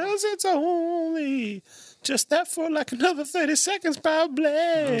 Cause it's only just that for like another 30 seconds probably.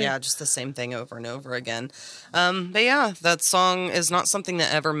 Yeah, just the same thing over and over again. But yeah, that song is not something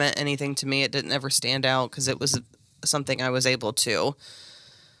that ever meant anything to me. It didn't ever stand out because it was something I was able to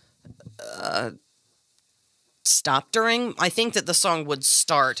stop during. I think that the song would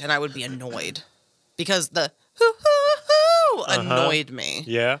start and I would be annoyed because the hoo-hoo-hoo annoyed me.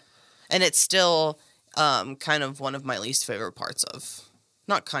 Yeah. And it's still kind of one of my least favorite parts of...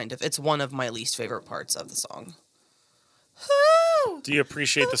 Not kind of. It's one of my least favorite parts of the song. Do you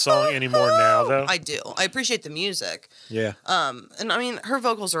appreciate the song anymore now, though? I do. I appreciate the music. Yeah. And I mean, her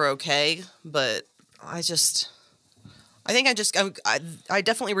vocals are okay, but I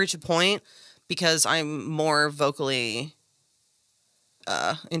definitely reach a point because I'm more vocally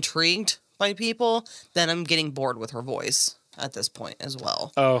intrigued by people than I'm getting bored with her voice at this point as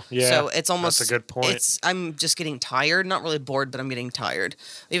well. Oh, yeah. So it's almost... That's a good point. I'm just getting tired. Not really bored, but I'm getting tired.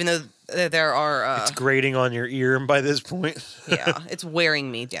 Even though there are... It's grating on your ear by this point. yeah, it's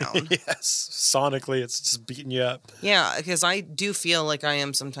wearing me down. Yes. Sonically, it's just beating you up. Yeah, because I do feel like I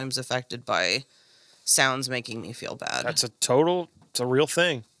am sometimes affected by sounds making me feel bad. It's a real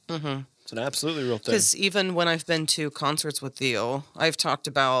thing. Mm-hmm. It's an absolutely real thing. Because even when I've been to concerts with you, I've talked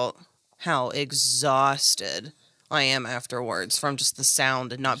about how exhausted I am afterwards from just the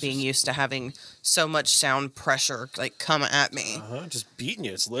sound and not being used to having so much sound pressure like come at me. Just beating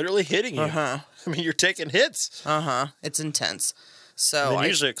you. It's literally hitting you. Uh-huh. I mean, you're taking hits. It's intense. So And then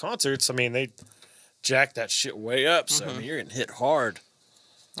usually at concerts, I mean, they jack that shit way up. So I mean, you're getting hit hard.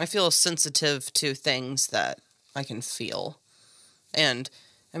 I feel sensitive to things that I can feel. And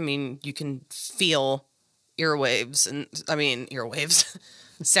I mean, you can feel earwaves.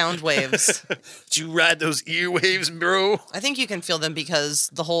 Sound waves. Did you ride those earwaves, bro? I think you can feel them because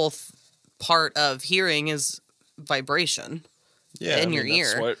the whole part of hearing is vibration in your ear.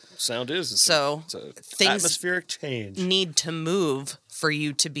 That's what sound is. It's So things atmospheric change. need to move for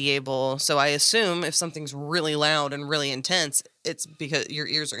you to be able. So I assume if something's really loud and really intense, it's because your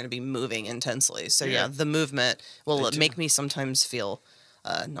ears are going to be moving intensely. So yeah, the movement will make me sometimes feel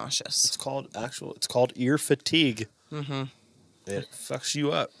nauseous. It's called ear fatigue. Mm-hmm. It fucks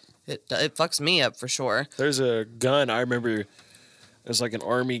you up. It fucks me up for sure. There's a gun. I remember it was like an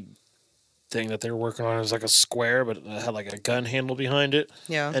army thing that they were working on. It was like a square, but it had like a gun handle behind it.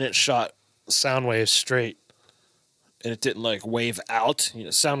 Yeah. And it shot sound waves straight. And it didn't like wave out. You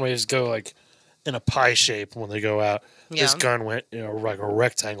know, sound waves go like in a pie shape when they go out. Yeah. This gun went, like a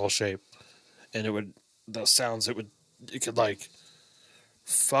rectangle shape. And it could like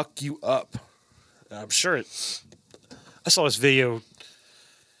fuck you up. And I'm sure I saw this video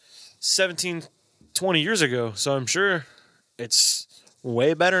 17, 20 years ago, so I'm sure it's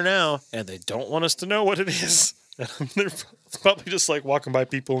way better now, and they don't want us to know what it is. They're probably just like walking by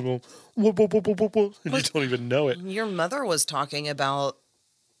people and going, whoop, whoop, whoop, whoop, whoop, whoop, and you don't even know it. Your mother was talking about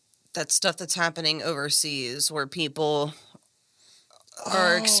that stuff that's happening overseas where people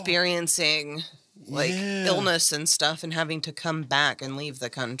are experiencing illness and stuff and having to come back and leave the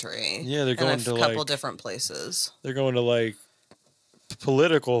country. Yeah, they're going to a couple different places. They're going to like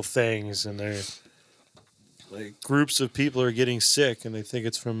political things, and they're like groups of people are getting sick, and they think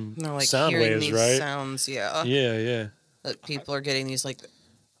it's from They're like sound hearing waves, these right? sounds, yeah. Yeah. That people are getting these like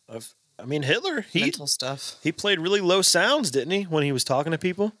I mean, Hitler, mental stuff. he played really low sounds, didn't he, when he was talking to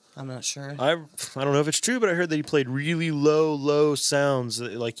people? I'm not sure. I don't know if it's true, but I heard that he played really low sounds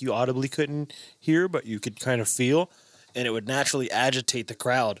that like you audibly couldn't hear, but you could kind of feel, and it would naturally agitate the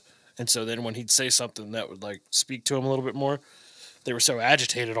crowd. And so then when he'd say something that would like speak to him a little bit more, they were so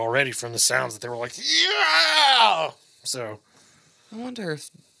agitated already from the sounds that they were like, yeah! So I wonder if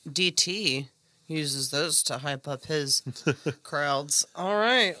DT uses those to hype up his crowds. All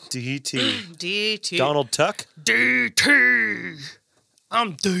right. DT. DT. Donald Tuck? DT.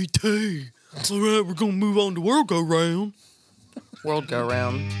 I'm DT. All right, we're going to move on to World Go Round. World Go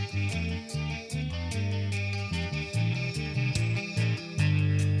Round.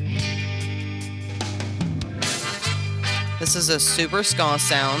 This is a super ska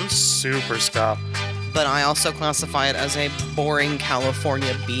sound, Super ska. but I also classify it as a boring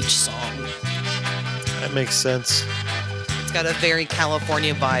California beach song. That makes sense. It's got a very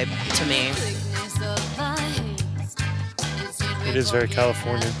California vibe to me. It is very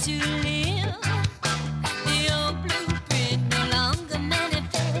California.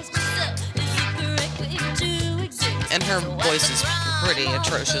 Her voice is pretty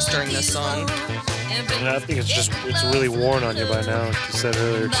atrocious during this song. And I think it's really worn on you by now, like you said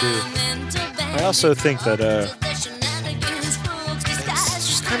earlier too. I also think that it's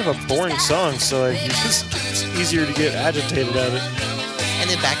just kind of a boring song, so like it's easier to get agitated at it. And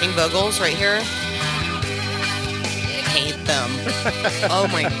the backing vocals right here. Hate them. Oh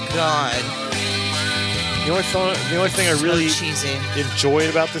my god. The only thing I really So cheesy. enjoyed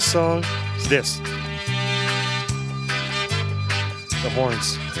about this song is this. The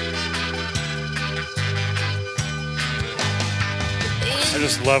horns. I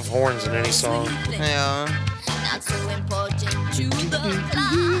just love horns in any song. Yeah. Not so important to the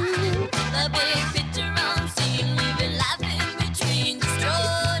line. The big picture I'm seeing, living life in between,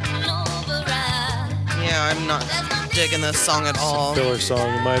 destroyed and override. Yeah, I'm not digging this song at all. Filler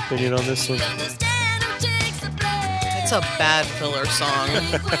song, in my opinion, on this one. Understand who takes the blame. It's a bad filler song.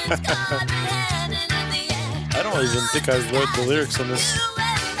 I don't even think I wrote the lyrics on this.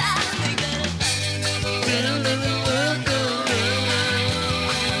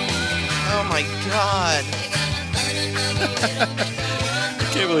 Oh my god. I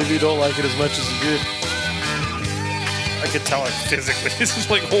can't believe you don't like it as much as you did. I could tell it physically. This is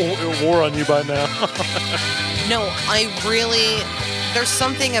like it wore on you by now. No, I really. There's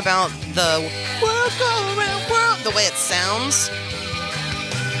something about the world go around world, the way it sounds.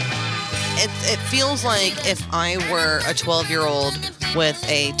 It feels like if I were a 12-year-old with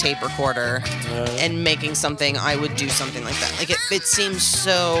a tape recorder and making something, I would do something like that. Like it seems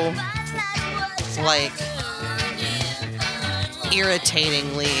so like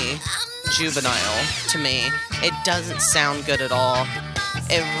irritatingly juvenile to me. It doesn't sound good at all.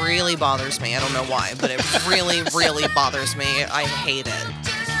 It really bothers me. I don't know why, but it really, really bothers me. I hate it.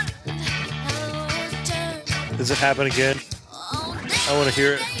 Does it happen again? I want to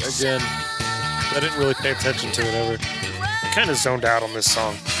hear it again. I didn't really pay attention to it ever. I kind of zoned out on this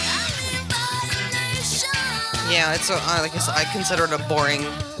song. Yeah, it's like I said, I consider it a boring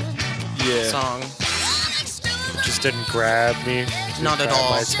song. It just didn't grab me. Didn't Not at grab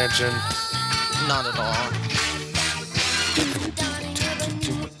all. my attention. Not at all.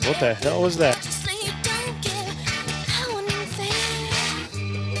 What the hell was that?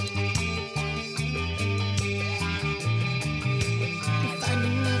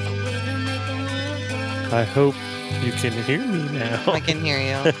 I hope you can hear me now. I can hear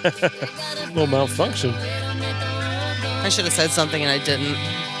you. Little malfunction. I should have said something and I didn't.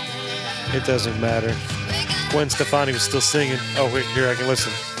 It doesn't matter. Gwen Stefani was still singing. Oh, wait, here, I can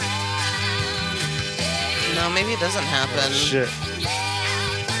listen. No, maybe it doesn't happen. Shit.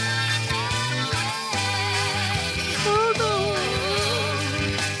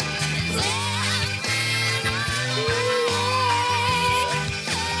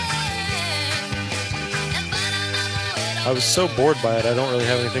 I was so bored by it, I don't really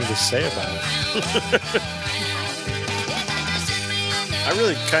have anything to say about it. I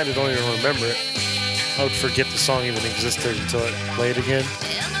really kind of don't even remember it. I would forget the song even existed until it played again.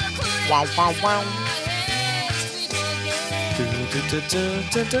 Wow, wow, wow.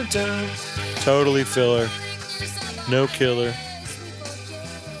 Totally filler. No killer.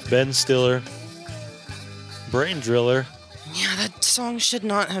 Ben Stiller. Brain Driller. Yeah, that song should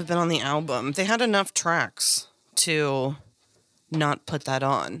not have been on the album. They had enough tracks to not put that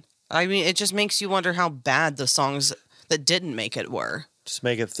on. I mean, it just makes you wonder how bad the songs that didn't make it were. Just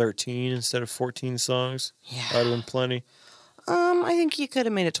make it 13 instead of 14 songs. Yeah. That would have been plenty. I think you could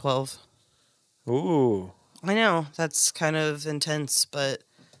have made it 12. Ooh. I know, that's kind of intense, but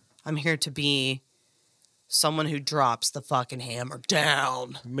I'm here to be someone who drops the fucking hammer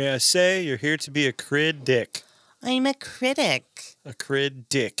down. May I say, you're here to be a crid dick. I'm a critic. A crid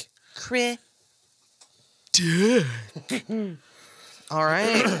dick. All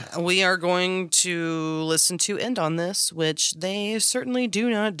right. We are going to listen to End on This, which they certainly do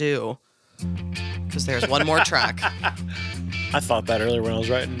not do. Because there's one more track. I thought that earlier when I was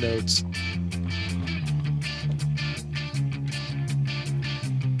writing notes.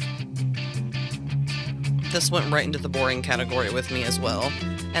 This went right into the boring category with me as well.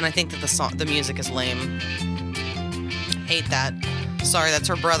 And I think that the music is lame. Hate that. Sorry, that's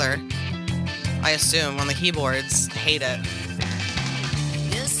her brother. I assume on the keyboards. Hate it.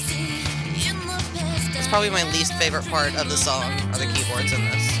 It's probably my least favorite part of the song are the keyboards in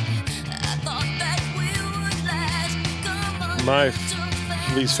this. My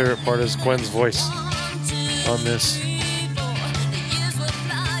least favorite part is Gwen's voice on this.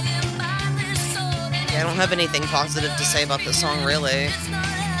 Yeah, I don't have anything positive to say about this song, really.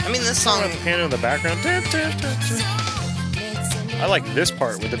 I mean, this song... Piano in the background. I like this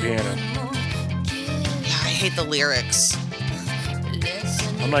part with the piano. Yeah, I hate the lyrics.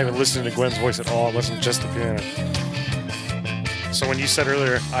 I'm not even listening to Gwen's voice at all. I'm listening just to the piano. So when you said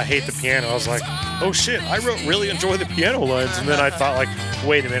earlier, I hate the piano, I was like, oh shit, I really enjoy the piano lines. And then I thought, like,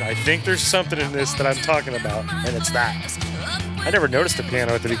 wait a minute, I think there's something in this that I'm talking about, and it's that. I never noticed the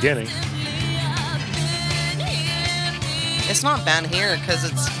piano at the beginning. It's not bad here because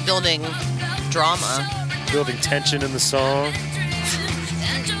it's building drama. Building tension in the song.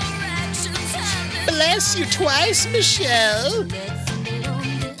 Bless you twice, Michelle.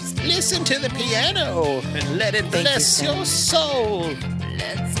 Listen to the piano and let it bless your soul.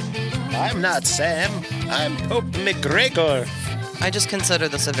 I'm not Sam. I'm Pope McGregor. I just consider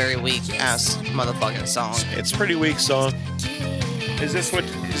this a very weak-ass motherfucking song. It's a pretty weak song. Is this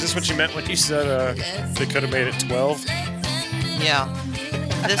what you meant when you said they could have made it 12? Yeah.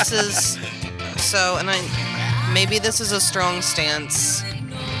 This is... So, and maybe this is a strong stance.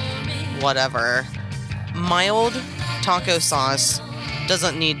 Whatever. Mild taco sauce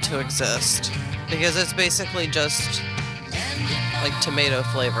doesn't need to exist. Because it's basically just... like tomato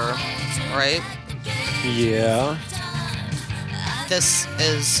flavor, right? Yeah. This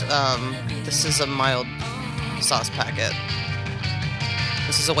is a mild sauce packet.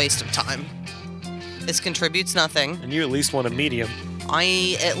 This is a waste of time. This contributes nothing. And you at least want a medium.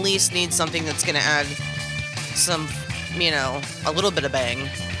 I at least need something that's gonna add some, a little bit of bang.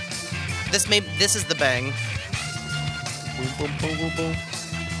 This is the bang. Boom, boom, boom, boom, boom.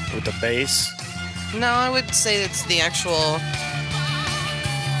 With the bass. No, I would say it's the actual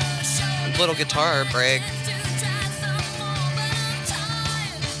little guitar break.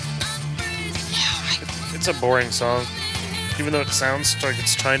 It's a boring song. Even though it sounds like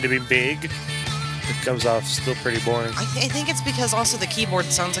it's trying to be big, it comes off still pretty boring. I think it's because also the keyboard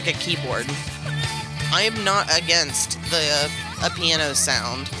sounds like a keyboard. I am not against a piano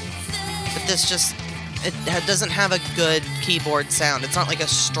sound, but this just it doesn't have a good keyboard sound. It's not like a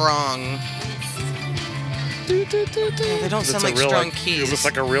strong. They don't sound like strong keys. It looks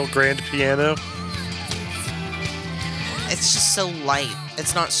like a real grand piano. It's just so light.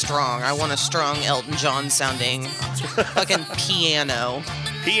 It's not strong. I want a strong Elton John sounding fucking piano.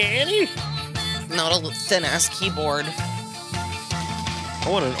 Piano? Not a thin ass keyboard. I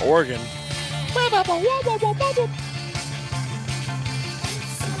want an organ.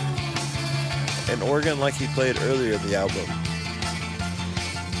 An organ like he played earlier in the album.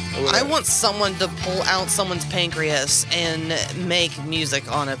 I want someone to pull out someone's pancreas and make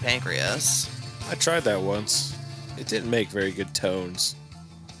music on a pancreas. I tried that once. It didn't make very good tones.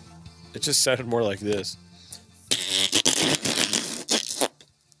 It just sounded more like this.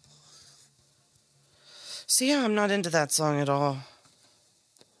 So yeah, I'm not into that song at all.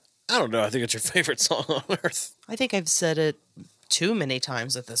 I don't know. I think it's your favorite song on earth. I think I've said it too many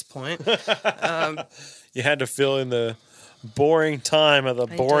times at this point. You had to fill in the boring time of the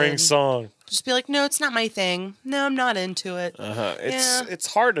I boring did. song. Just be like, no, it's not my thing. No, I'm not into it.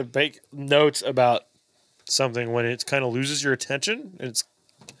 It's hard to make notes about something when it kind of loses your attention. And it's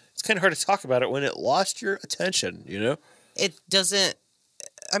kind of hard to talk about it when it lost your attention, you know? It doesn't.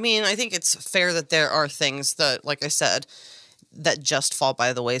 I mean, I think it's fair that there are things that, like I said, that just fall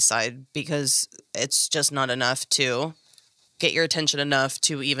by the wayside because it's just not enough to get your attention enough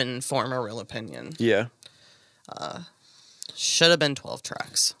to even form a real opinion. Yeah. Should have been 12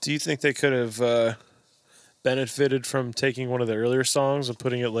 tracks. Do you think they could have benefited from taking one of the earlier songs and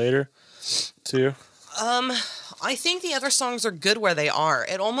putting it later, too? I think the other songs are good where they are.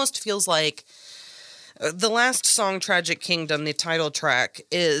 It almost feels like the last song, Tragic Kingdom, the title track,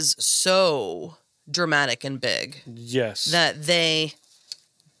 is so dramatic and big Yes. that they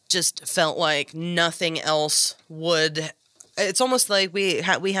just felt like nothing else would. It's almost like we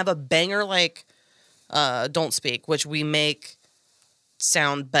have a banger like Don't Speak, which we make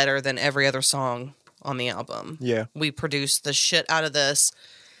sound better than every other song on the album. Yeah. We produce the shit out of this,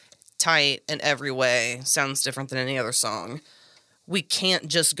 tight in every way, sounds different than any other song. We can't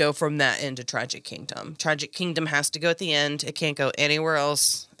just go from that into Tragic Kingdom. Tragic Kingdom has to go at the end. It can't go anywhere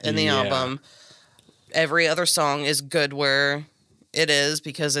else in the Yeah. album. Every other song is good where it is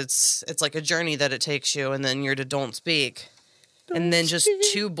because it's like a journey that it takes you, and then you're to Don't Speak. And then just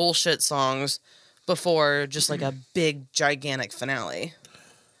two bullshit songs before just like a big, gigantic finale.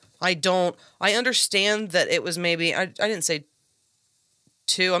 I understand that it was maybe, I didn't say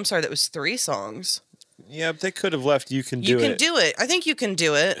two, I'm sorry, that was 3 songs. Yeah, but they could have left You Can Do You It. can do it. I think you can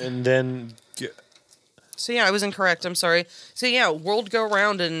do it. And then... So yeah, I was incorrect. I'm sorry. So yeah, World Go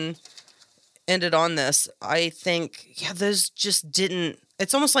Round and ended on this. I think, yeah, those just didn't...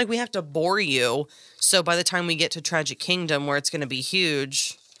 It's almost like we have to bore you. So by the time we get to Tragic Kingdom, where it's going to be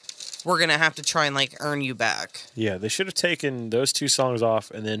huge, we're gonna have to try and like earn you back. Yeah, they should have taken those 2 songs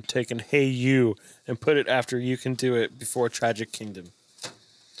off and then taken Hey You and put it after You Can Do It before Tragic Kingdom.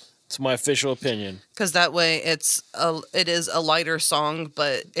 It's my official opinion. Because that way it is a lighter song,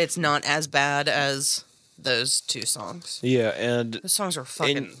 but it's not as bad as those 2 songs. Yeah, and Those songs are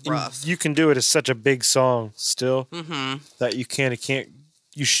fucking rough. You Can Do It is such a big song still that you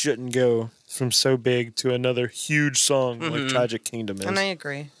shouldn't go from so big to another huge song like Tragic Kingdom is. And I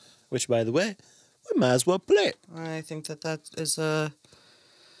agree. Which, by the way, we might as well play it. I think that is a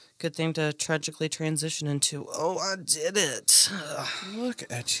good thing to tragically transition into. Oh, I did it. Ugh. Look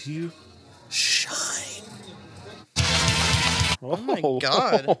at you shine. Oh my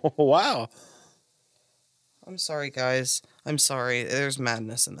God. Wow. I'm sorry, guys. I'm sorry. There's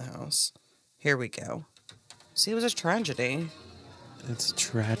madness in the house. Here we go. See, it was a tragedy. It's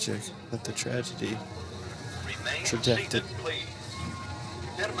tragic that the tragedy Remain trajected. seated, please.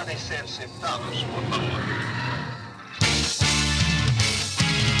 Permanecer sentados, por favor.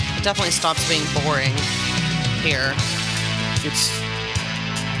 It definitely stops being boring here.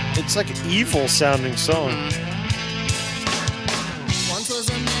 It's like an evil sounding song.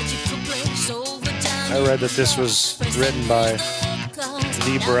 I read that this was written by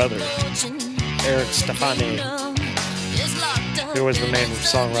the brother, Eric Stefani, who was the main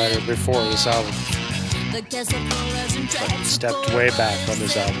songwriter before this album, but stepped way back on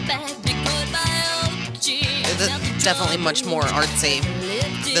this album. It's definitely much more artsy.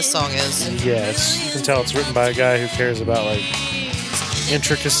 This song is. Yeah, you can tell it's written by a guy who cares about like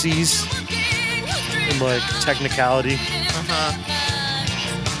intricacies and like technicality.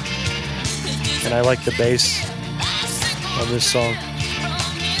 And I like the bass on this song.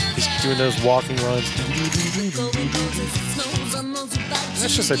 He's doing those walking runs.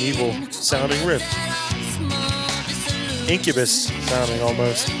 That's just an evil sounding riff. Incubus sounding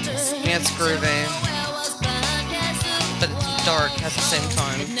almost. Yeah, it's groovy. But it's dark at the same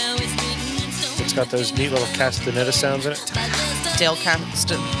time. It's got those neat little castaneta sounds in it. Dan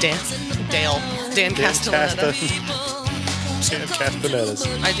Castellaneta. Dan Castanetas.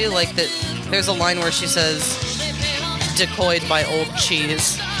 I do like that there's a line where she says, decoyed by old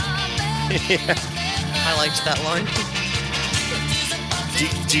cheese. Yeah. I liked that line.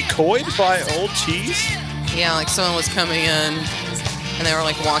 Decoyed by old cheese? Yeah, like someone was coming in and they were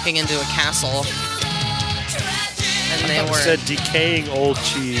like walking into a castle. And they It were. said decaying old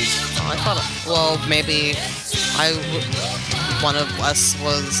cheese. I thought, well, maybe one of us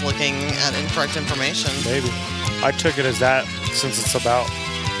was looking at incorrect information. Maybe. I took it as that since it's a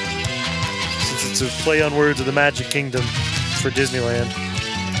play on words of the Magic Kingdom for Disneyland. I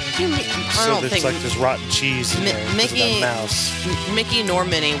So don't there's think like there's rotten cheese in there. 'cause of Mickey- that mouse. Mickey nor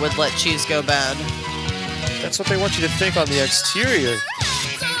Minnie would let cheese go bad. That's what they want you to think on the exterior.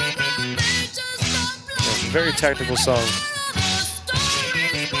 Yeah, very technical song.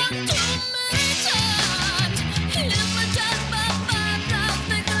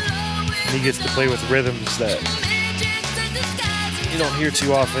 And he gets to play with rhythms that you don't hear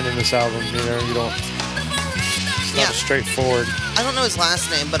too often in this album. You know, it's not Yeah. as straightforward. I don't know his last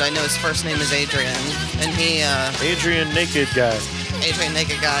name, but I know his first name is Adrian. And he, Adrian Naked Guy. Adrian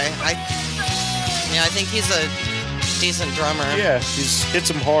Naked Guy. I think he's a decent drummer. Yeah, he hits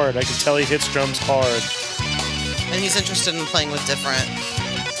them hard. I can tell he hits drums hard. And he's interested in playing with different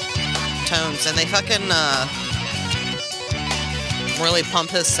tones. And they fucking, really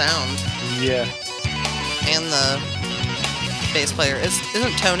pump his sound. Yeah. And the bass player.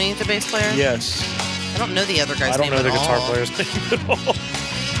 Isn't Tony the bass player? Yes. I don't know the other guy's I don't name know the at guitar all. player's name at all.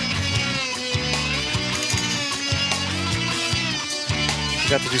 You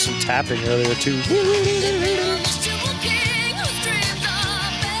got to do some tapping earlier too.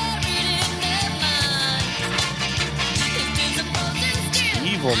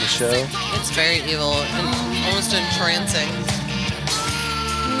 Evil, Michelle. It's very evil and almost entrancing.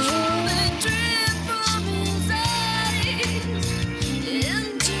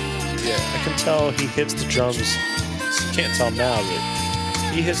 Yeah, I can tell he hits the drums. You can't tell now, but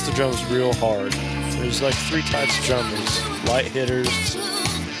he hits the drums real hard. There's like 3 types of drummers: light hitters,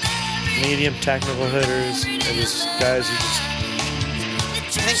 medium technical hitters, and there's guys who just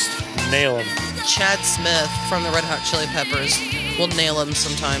I think nail them. Chad Smith from the Red Hot Chili Peppers will nail him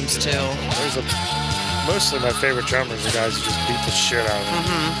sometimes too. Mostly my favorite drummers are guys who just beat the shit out of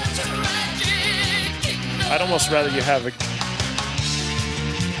them. I'd almost rather you have an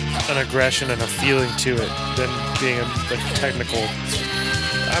aggression and a feeling to it than being a technical.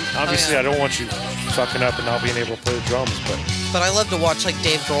 Obviously, yeah. I don't want you fucking up and not being able to play the drums, but But I love to watch like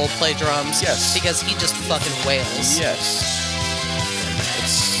Dave Grohl play drums. Yes. Because he just fucking wails. yes,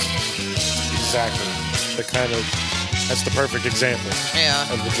 exactly. That's the perfect example Yeah.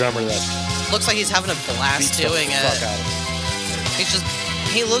 of the drummer that Looks like he's having a blast beats the doing fuck it. out of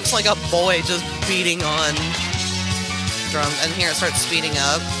it. He looks like a boy just beating on drums. And here it starts speeding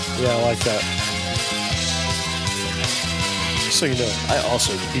up. Yeah, I like that. So you know, I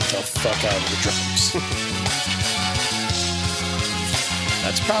also beat the fuck out of the drums.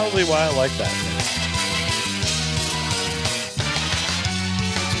 That's probably why I like that.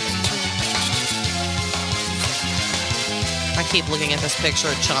 I keep looking at this picture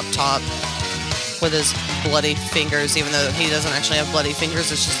of Chop Top with his bloody fingers, even though he doesn't actually have bloody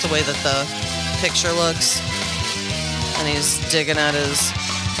fingers. It's just the way that the picture looks. And he's digging at his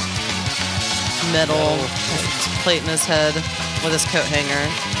metal plate in his head with his coat hanger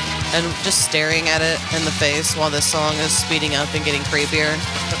and just staring at it in the face while this song is speeding up and getting creepier.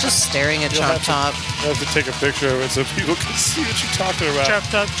 Just staring at You'll Chop have to- Top. I have to take a picture of it so people can see what you're talking about. Chop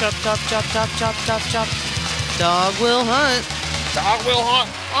Top, Chop Top, Chop Top, Chop Top, Chop. Dog will hunt. Dog will hunt.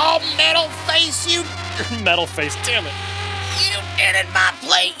 Oh, metal face, you metal face. Damn it. You did it, my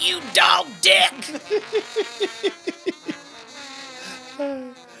plate, you dog dick.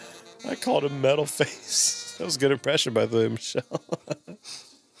 I called him metal face. That was a good impression, by the way, Michelle.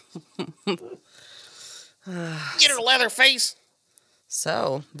 Get her leather face.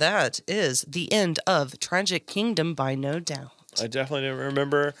 So that is the end of Tragic Kingdom by No Doubt. I definitely didn't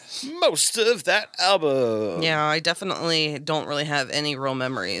remember most of that album. Yeah, I definitely don't really have any real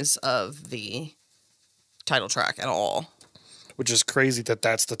memories of the title track at all. Which is crazy that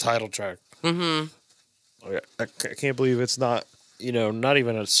that's the title track. Mm-hmm. I can't believe it's not, not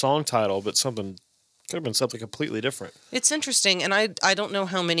even a song title, but something, could have been something completely different. It's interesting, and I don't know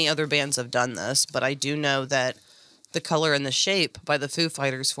how many other bands have done this, but I do know that The Color and the Shape by the Foo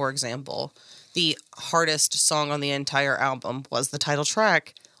Fighters, for example, the hardest song on the entire album was the title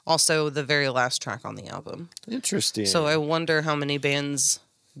track, also the very last track on the album. Interesting. So I wonder how many bands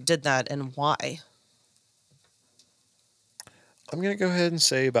did that and why. I'm going to go ahead and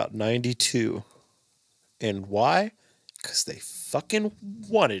say about 92. And why? Because they fucking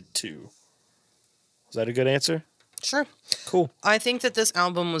wanted to. Is that a good answer? Sure. Cool. I think that this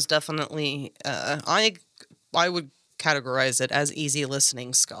album was definitely, I would categorize it as easy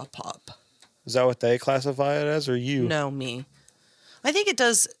listening ska pop. Is that what they classify it as, or you? No, me. I think it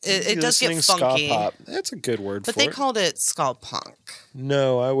does. It does Listening get ska funky, pop. That's a good word but for they it. called it ska punk.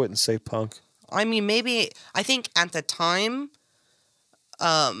 No, I wouldn't say punk. I mean, maybe I think at the time,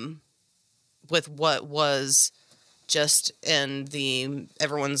 with what was just in the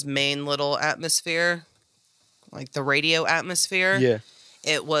everyone's main little atmosphere, like the radio atmosphere, Yeah.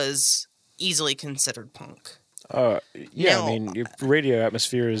 it was easily considered punk. Yeah, No. I mean, your radio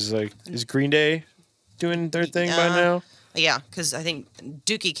atmosphere is is Green Day doing their thing by now? Yeah, because I think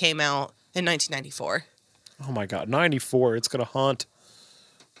Dookie came out in 1994. Oh my God, 94. It's going to haunt.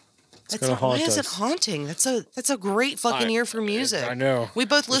 It's going to haunt Why is it us. haunting? That's a great fucking year for music. I know. We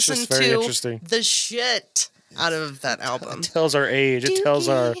both It's just listened very to interesting. the shit out of that album. It tells our age. It tells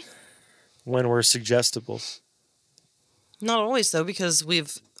our Dookie. when we're suggestible. Not always though, because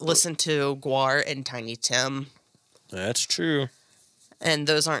we've listened to Guar and Tiny Tim, That's true. and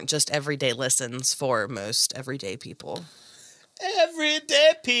those aren't just everyday listens for most everyday people.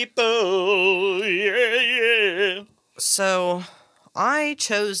 Everyday people. Yeah. So I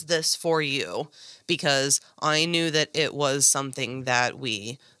chose this for you because I knew that it was something that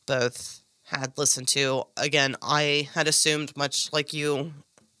we both had listened to. Again, I had assumed, much like you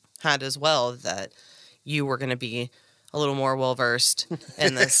had as well, that you were going to be a little more well-versed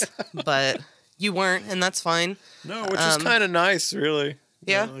in this, but you weren't, and that's fine. No, which is kind of nice, really.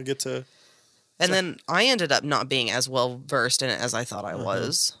 Yeah. I get to. And then I ended up not being as well-versed in it as I thought I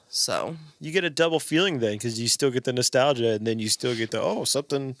was, so... You get a double feeling then because you still get the nostalgia and then you still get the,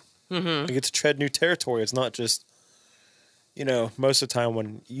 something. I get to tread new territory. It's not just, most of the time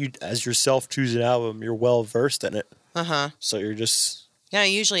when you, as yourself, choose an album, you're well versed in it. Uh-huh. So you're just. Yeah, I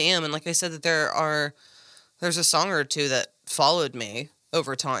usually am. And like I said, that there's a song or two that followed me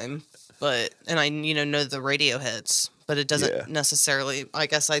over time, and I, know the radio hits, but it doesn't necessarily, I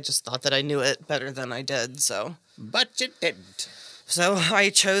guess I just thought that I knew it better than I did, so. But you didn't. So I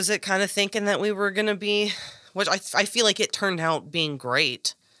chose it kind of thinking that we were going to be, which I feel like it turned out being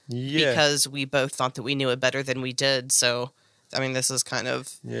great Yeah. because we both thought that we knew it better than we did. So, I mean, this is kind of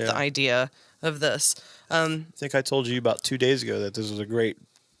the idea of this. I think I told you about 2 days ago that this was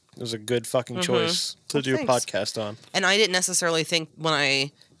a good fucking choice to do thanks. a podcast on. And I didn't necessarily think when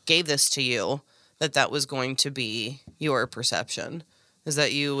I gave this to you that was going to be your perception. Is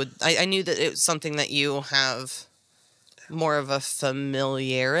that you would... I knew that it was something that you have more of a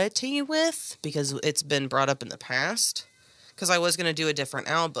familiarity with because it's been brought up in the past. Because I was going to do a different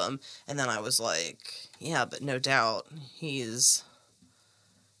album, and then I was like, yeah, but no doubt he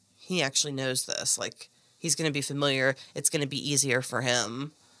actually knows this. Like, he's going to be familiar. It's going to be easier for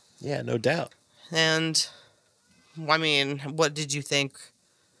him. Yeah, no doubt. And, I mean, what did you think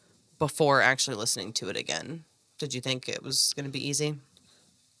before actually listening to it again? Did you think it was going to be easy?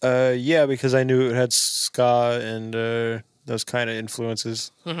 Yeah, because I knew it had ska and those kind of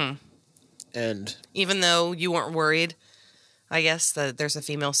influences. Mm-hmm. And Even though you weren't worried, I guess, that there's a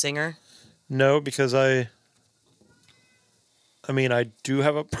female singer? no, because I do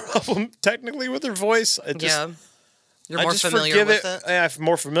have a problem technically with her voice. You're I more just familiar forgive with it? Yeah, I'm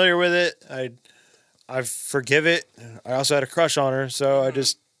more familiar with it. I forgive it. I also had a crush on her, so I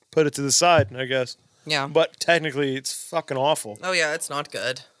just put it to the side, I guess. Yeah. But technically, it's fucking awful, Oh, yeah, it's not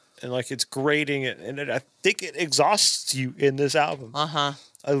good. and like it's grating, and I think it exhausts you in this album. Uh-huh.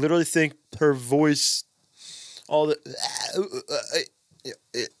 I literally think her voice, all the,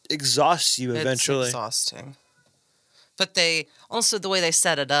 it exhausts you eventually. It's exhausting. But also the way they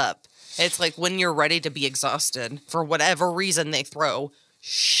set it up, it's like when you're ready to be exhausted, for whatever reason they throw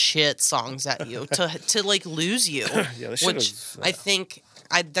shit songs at you to like lose you. Yeah, they which should've, I think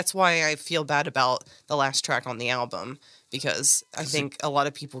that's why I feel bad about the last track on the album, because I think a lot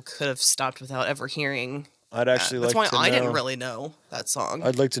of people could have stopped without ever hearing. I'd actually That's like why to I know. didn't really know that song.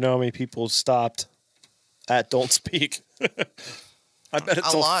 I'd like to know how many people stopped at Don't Speak. I bet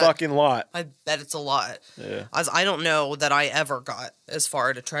it's A a lot. fucking lot. I bet it's a lot. Yeah. As I don't know that I ever got as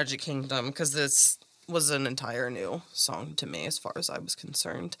far to Tragic Kingdom, because this was an entire new song to me as far as I was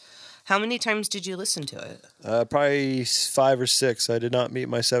concerned. How many times did you listen to it? Probably 5 or 6. I did not meet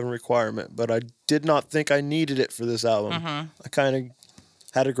my 7 requirement, but I did not think I needed it for this album. Mm-hmm. I kind of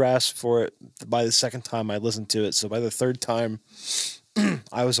had a grasp for it by the second time I listened to it. So by the third time,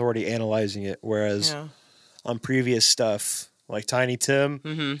 I was already analyzing it. Whereas Yeah. on previous stuff, like Tiny Tim,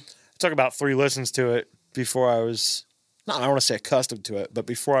 Mm-hmm. it took about 3 listens to it before I was, I don't want to say accustomed to it, but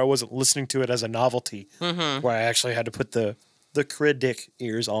before I wasn't listening to it as a novelty, Mm-hmm. where I actually had to put the critic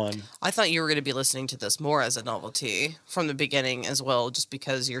ears on. I thought you were going to be listening to this more as a novelty from the beginning as well, just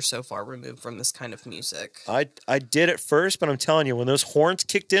because you're so far removed from this kind of music. I did at first, but I'm telling you, when those horns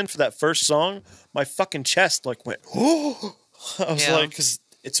kicked in for that first song, my fucking chest like went, oh! I was Yeah. like, because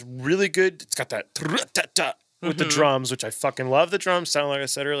it's really good. It's got that with the drums, which I fucking love the drum sound, like I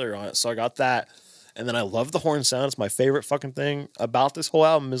said earlier on it. So I got that. And then I love the horn sound. It's my favorite fucking thing about this whole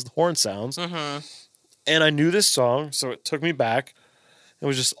album is the horn sounds. Mm-hmm. And I knew this song, so it took me back. It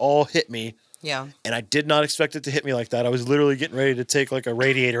was just all hit me. Yeah. And I did not expect it to hit me like that. I was literally getting ready to take like a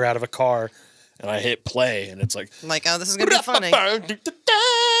radiator out of a car, and I hit play, and it's like, Like, oh, this is going to be funny. and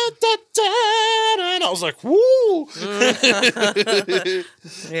I was like, woo!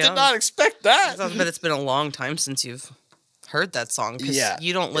 Did not expect that. But it's been a long time since you've heard that song, because Yeah,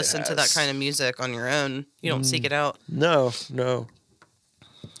 you don't it listen to that has. kind of music on your own. You don't seek it out. No.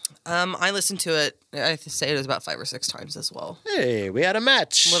 I listened to it, I have to say it was about 5 or 6 times as well. Hey, we had a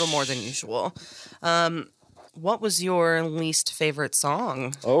match. A little more than usual. What was your least favorite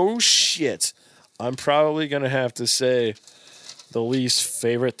song? Oh, shit. I'm probably going to have to say the least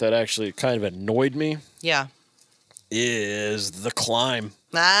favorite that actually kind of annoyed me Yeah. is The Climb.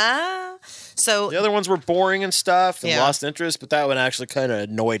 So The other ones were boring and stuff and Yeah. lost interest, but that one actually kind of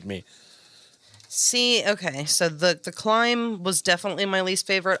annoyed me. see, okay, so the Climb was definitely my least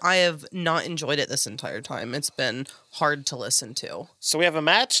favorite. I have not enjoyed it this entire time. It's been hard to listen to. So we have a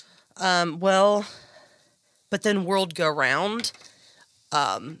match? Well, but then World Go Round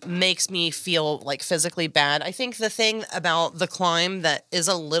makes me feel like physically bad. I think the thing about The Climb that is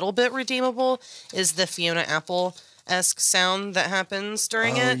a little bit redeemable is the Fiona Apple-esque sound that happens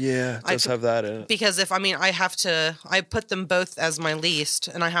during it. Yeah, it I does could- have that in it. Because I put them both as my least,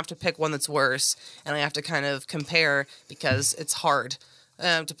 and I have to pick one that's worse, and I have to kind of compare because it's hard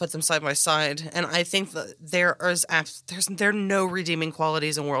to put them side by side. And I think that there are no redeeming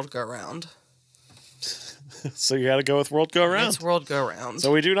qualities in World Go Round. So you got to go with World Go Round. It's World Go Round.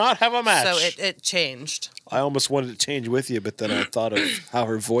 So we do not have a match. So it changed. I almost wanted to change with you, but then I thought of how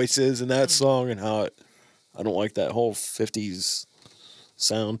her voice is in that song and how I don't like that whole 50s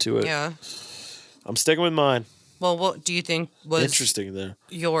sound to it. Yeah. I'm sticking with mine. Well, what do you think was Interesting, though.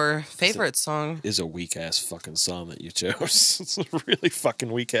 your favorite song? Is a weak ass fucking song that you chose. It's a really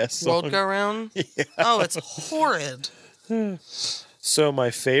fucking weak ass song. World Go Round? Oh, it's horrid. So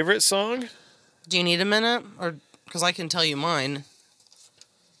my favorite song? Do you need a minute? Or because I can tell you mine.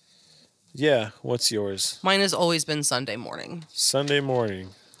 Yeah, what's yours? Mine has always been Sunday Morning. Sunday Morning.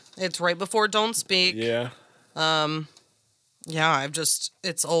 It's right before Don't Speak. Yeah. Yeah,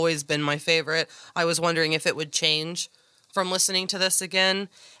 it's always been my favorite. I was wondering if it would change from listening to this again.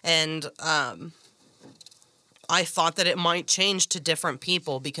 And I thought that it might change to different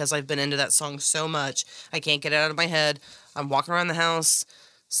people because I've been into that song so much. I can't get it out of my head. I'm walking around the house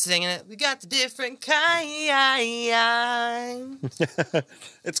singing it. We got the different kind.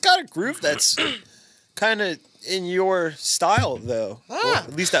 It's got a groove that's kind of in your style, though. Well,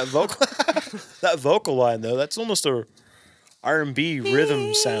 at least that vocal line, though. That's almost a R&B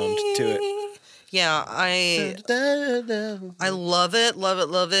rhythm sound to it. Yeah, I love it, love it,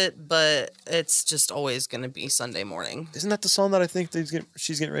 love it, but it's just always going to be Sunday morning. Isn't that the song that I think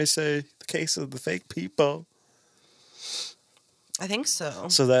she's getting ready to say, the case of the fake people? I think so.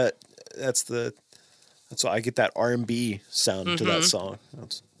 So that's why I get that R&B sound to that song.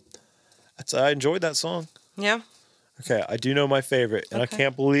 I enjoyed that song. Yeah. Okay, I do know my favorite, and I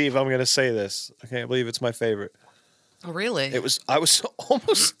can't believe I'm going to say this. I can't believe it's my favorite. Really? I was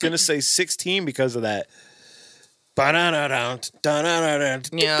almost gonna say 16 because of that. Yeah.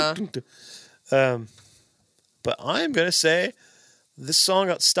 But I'm gonna say this song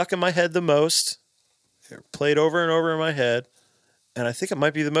got stuck in my head the most. It played over and over in my head, and I think it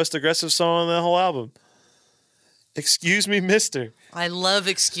might be the most aggressive song on the whole album. Excuse Me, Mister. I love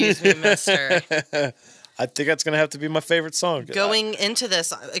Excuse Me, Mister. I think that's gonna have to be my favorite song. Going into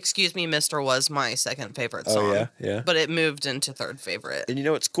this, Excuse Me, Mister was my second favorite song. Oh, yeah. But it moved into third favorite. And you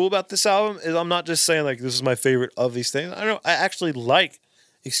know what's cool about this album is I'm not just saying like this is my favorite of these things. I actually like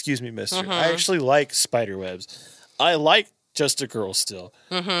Excuse Me, Mister. I actually like Spiderwebs. I like Just a Girl Still.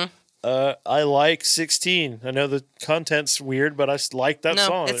 I like 16. I know the content's weird, but I like that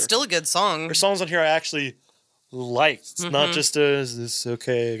song. It's still a good song. There's songs on here I actually liked. It's not just is this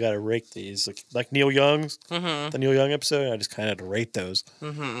okay? I gotta rate these like Neil Young's the Neil Young episode. I just kind of had to rate those.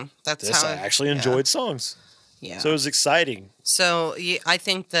 That's This how I actually enjoyed songs, Yeah. so it was exciting. So I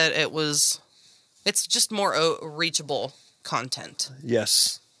think that it's just more reachable content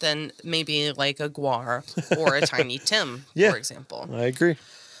Yes, than maybe like a Guar or a Tiny Tim, Yeah. for example. I agree.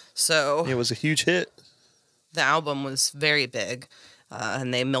 So It was a huge hit. the album was very big.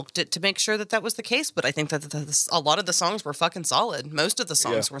 And they milked it to make sure that was the case. But I think that a lot of the songs were fucking solid. Most of the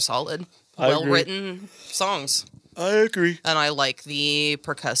songs were solid. I agree. Well-written songs. I agree. And I like the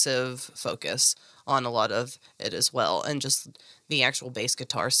percussive focus on a lot of it as well. And just the actual bass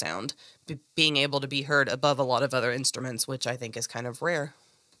guitar sound. Being able to be heard above a lot of other instruments, which I think is kind of rare.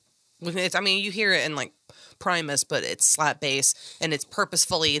 You hear it in like Primus, but it's slap bass, and it's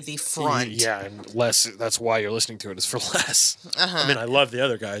purposefully the front. Yeah, and less. That's why you're listening to it is for less. I mean, I love the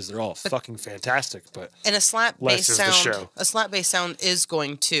other guys; they're all fucking fantastic. But And a slap Less bass is the sound, show. a slap bass sound is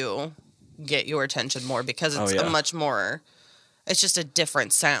going to get your attention more because it's a much more. It's just a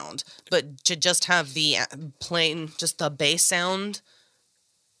different sound. But to just have the plain, just the bass sound,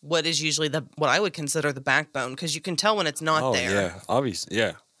 what is usually what I would consider the backbone, because you can tell when it's not there. yeah, obviously,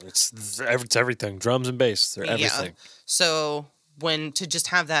 yeah. It's everything. Drums and bass, they're everything. So to just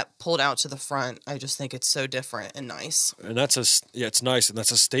have that pulled out to the front, I just think it's so different and nice. And it's nice, and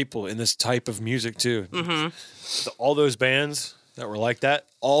that's a staple in this type of music too. All those bands that were like that,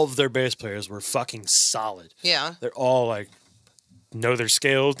 all of their bass players were fucking solid. Yeah. They're all like know their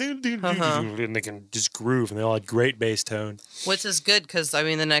scales, and they can just groove, and they all had great bass tone. Which is good because,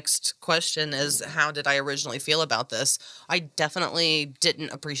 the next question is, how did I originally feel about this? I definitely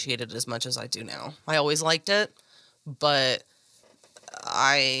didn't appreciate it as much as I do now. I always liked it, but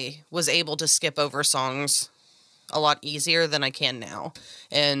I was able to skip over songs a lot easier than I can now.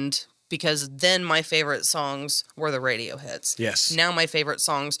 And because then my favorite songs were the radio hits. Yes. Now my favorite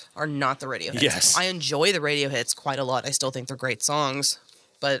songs are not the radio hits. Yes. I enjoy the radio hits quite a lot. I still think they're great songs,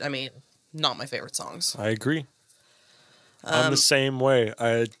 but not my favorite songs. I agree. I'm the same way.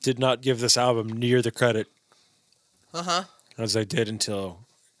 I did not give this album near the credit as I did until...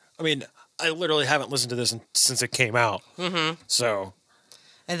 I literally haven't listened to this since it came out. So...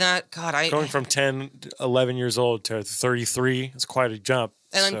 And that, God, going from 10, 11 years old to 33 is quite a jump.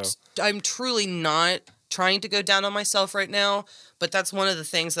 And I'm truly not trying to go down on myself right now, but that's one of the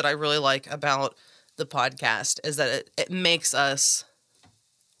things that I really like about the podcast is that it makes us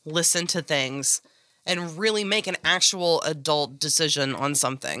listen to things and really make an actual adult decision on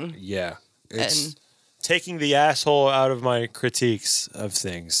something. Yeah. It's taking the asshole out of my critiques of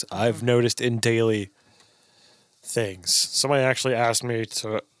things. I've noticed in daily things. Somebody actually asked me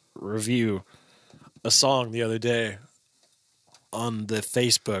to review a song the other day on the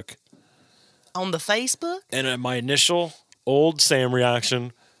Facebook. On the Facebook? And my initial old Sam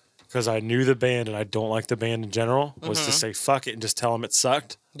reaction, because I knew the band and I don't like the band in general, was to say fuck it and just tell them it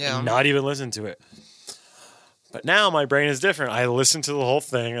sucked. Yeah. And not even listen to it. But now my brain is different. I listened to the whole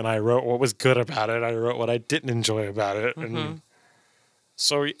thing and I wrote what was good about it. I wrote what I didn't enjoy about it. And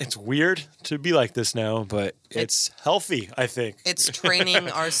so it's weird to be like this now, but it's healthy, I think. It's training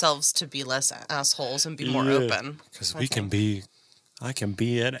ourselves to be less assholes and be more Yeah. open. Because I can be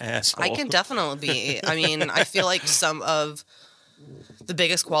an asshole. I can definitely be. I mean, I feel like some of the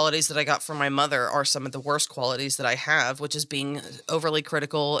biggest qualities that I got from my mother are some of the worst qualities that I have, which is being overly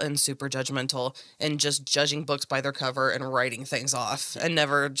critical and super judgmental and just judging books by their cover and writing things off and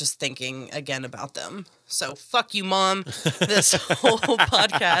never just thinking again about them. So fuck you, Mom. This whole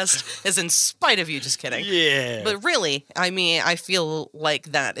podcast is in spite of you. Just kidding. Yeah. But really, I mean, I feel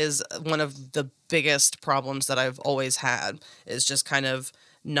like that is one of the biggest problems that I've always had is just kind of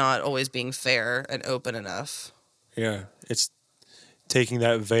not always being fair and open enough. Yeah. It's taking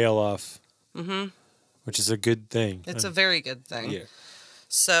that veil off, which is a good thing. It's a very good thing. Yeah.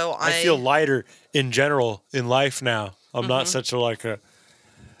 So I feel lighter in general in life now. I'm not such a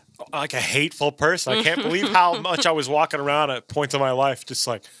hateful person. I can't believe how much I was walking around at points of my life just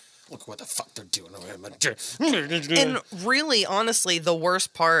like, look what the fuck they're doing. And really, honestly, the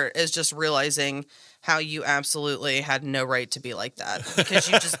worst part is just realizing how you absolutely had no right to be like that because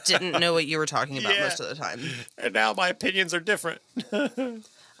you just didn't know what you were talking about Yeah. most of the time. And now my opinions are different.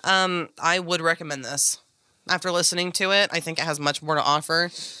 I would recommend this. After listening to it, I think it has much more to offer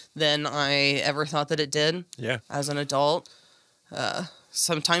than I ever thought that it did Yeah. as an adult.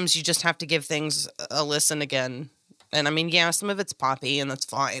 Sometimes you just have to give things a listen again. And I mean, yeah, some of it's poppy and that's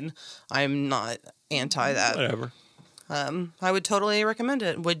fine. I'm not anti that. Whatever. I would totally recommend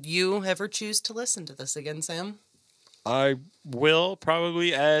it. Would you ever choose to listen to this again, Sam? I will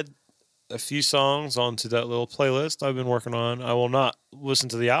probably add a few songs onto that little playlist I've been working on. I will not listen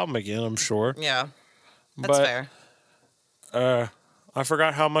to the album again, I'm sure. Yeah, that's But fair. I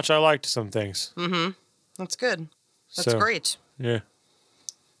forgot how much I liked some things. That's good. That's So, great. Yeah.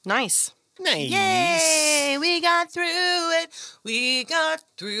 Nice. Nice. Yay! We got through it. We got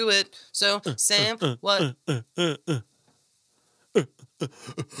through it. So, Sam, what?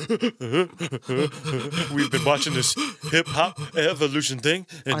 We've been watching this hip hop evolution thing,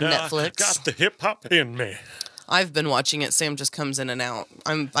 and On now Netflix. I got the hip hop in me. I've been watching it. Sam just comes in and out.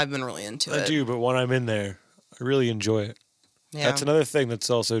 I've been really into it. I do, but when I'm in there, I really enjoy it. Yeah. That's another thing that's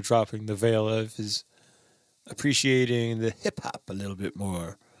also dropping the veil of is appreciating the hip hop a little bit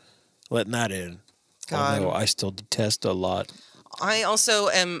more, letting that in. God. Although I still detest a lot. I also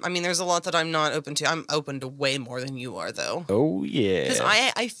am. I mean, there's a lot that I'm not open to. I'm open to way more than you are, though. Oh yeah. Because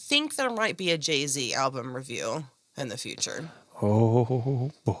I think there might be a Jay-Z album review in the future.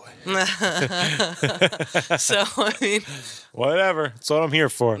 Oh boy. So, I mean, Whatever. That's what I'm here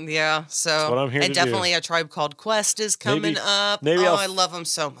for. yeah. So, what I'm here and to do. definitely A Tribe Called Quest is coming up. maybe oh, I'll- I love them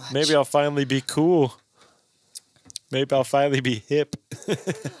so much. Maybe I'll finally be cool. Maybe I'll finally be hip.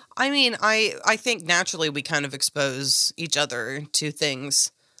 I mean, I think naturally we kind of expose each other to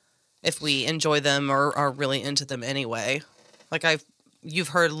things if we enjoy them or are really into them anyway. Like you've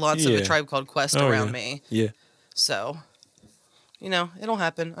heard lots of Yeah. A Tribe Called Quest Oh, around yeah. me. Yeah. So, it'll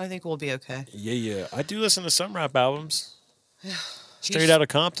happen. I think we'll be okay. Yeah. I do listen to some rap albums. Straight s- out of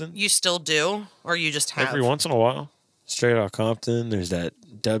Compton. You still do? Or you just have? Every once in a while. Straight out of Compton. There's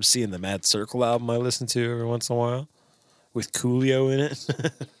that Dub C and the Mad Circle album I listen to every once in a while. With Coolio in it.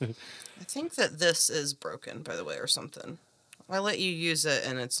 I think that this is broken, by the way, or something. I let you use it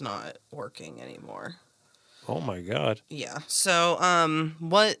and it's not working anymore. Oh my god. Yeah. So,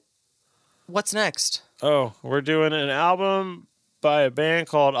 what's next? Oh, we're doing an album by a band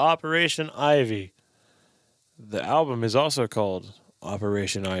called Operation Ivy. The album is also called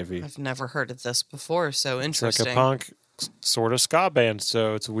Operation Ivy. I've never heard of this before, so It's like interesting. a punk sort of ska band,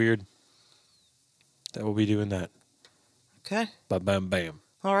 so it's weird that we'll be doing that. Okay. Bam, bam, bam.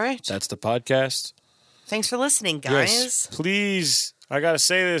 All right. That's the podcast. Thanks for listening, guys. Yes, please. I got to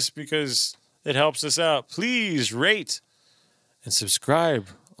say this because it helps us out. Please rate and subscribe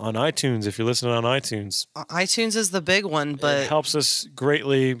on iTunes if you're listening on iTunes. iTunes is the big one, It but helps us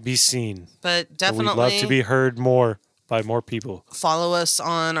greatly be seen. but And definitely we'd love to be heard more by more people. follow us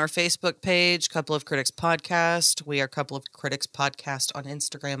on our Facebook page, Couple of Critics Podcast. We are Couple of Critics Podcast on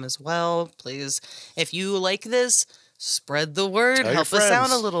Instagram as well. Please, if you like this, spread the word. Tell your Help us out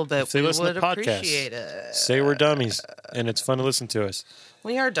friends a little bit. if they We listen to would podcasts. appreciate it. Say we're dummies and it's fun to listen to us.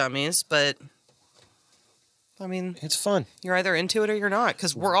 We are dummies, but I mean, It's fun. you're either into it or you're not,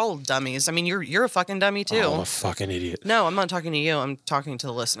 because we're all dummies. I mean, you're a fucking dummy too. Oh, I'm a fucking idiot. No, I'm not talking to you. I'm talking to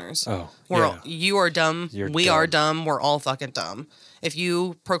the listeners. Oh, We're yeah. all, you are dumb. You're we are dumb. dumb. We're all fucking dumb. If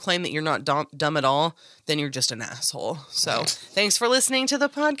you proclaim that you're not dumb at all, then you're just an asshole. So thanks for listening to the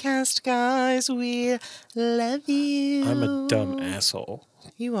podcast, guys. We love you. I'm a dumb asshole.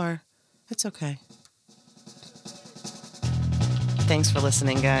 You are. It's okay. Thanks for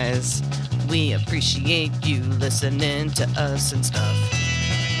listening, guys. We appreciate you listening to us and stuff.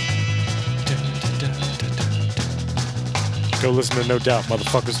 Go listen to No Doubt,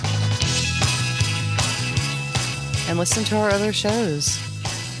 motherfuckers. And listen to our other shows.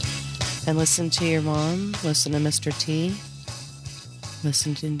 And listen to your mom. Listen to Mr. T.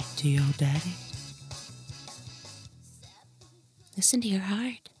 Listen to your daddy. Listen to your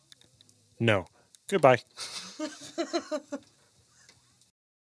heart. No. Goodbye.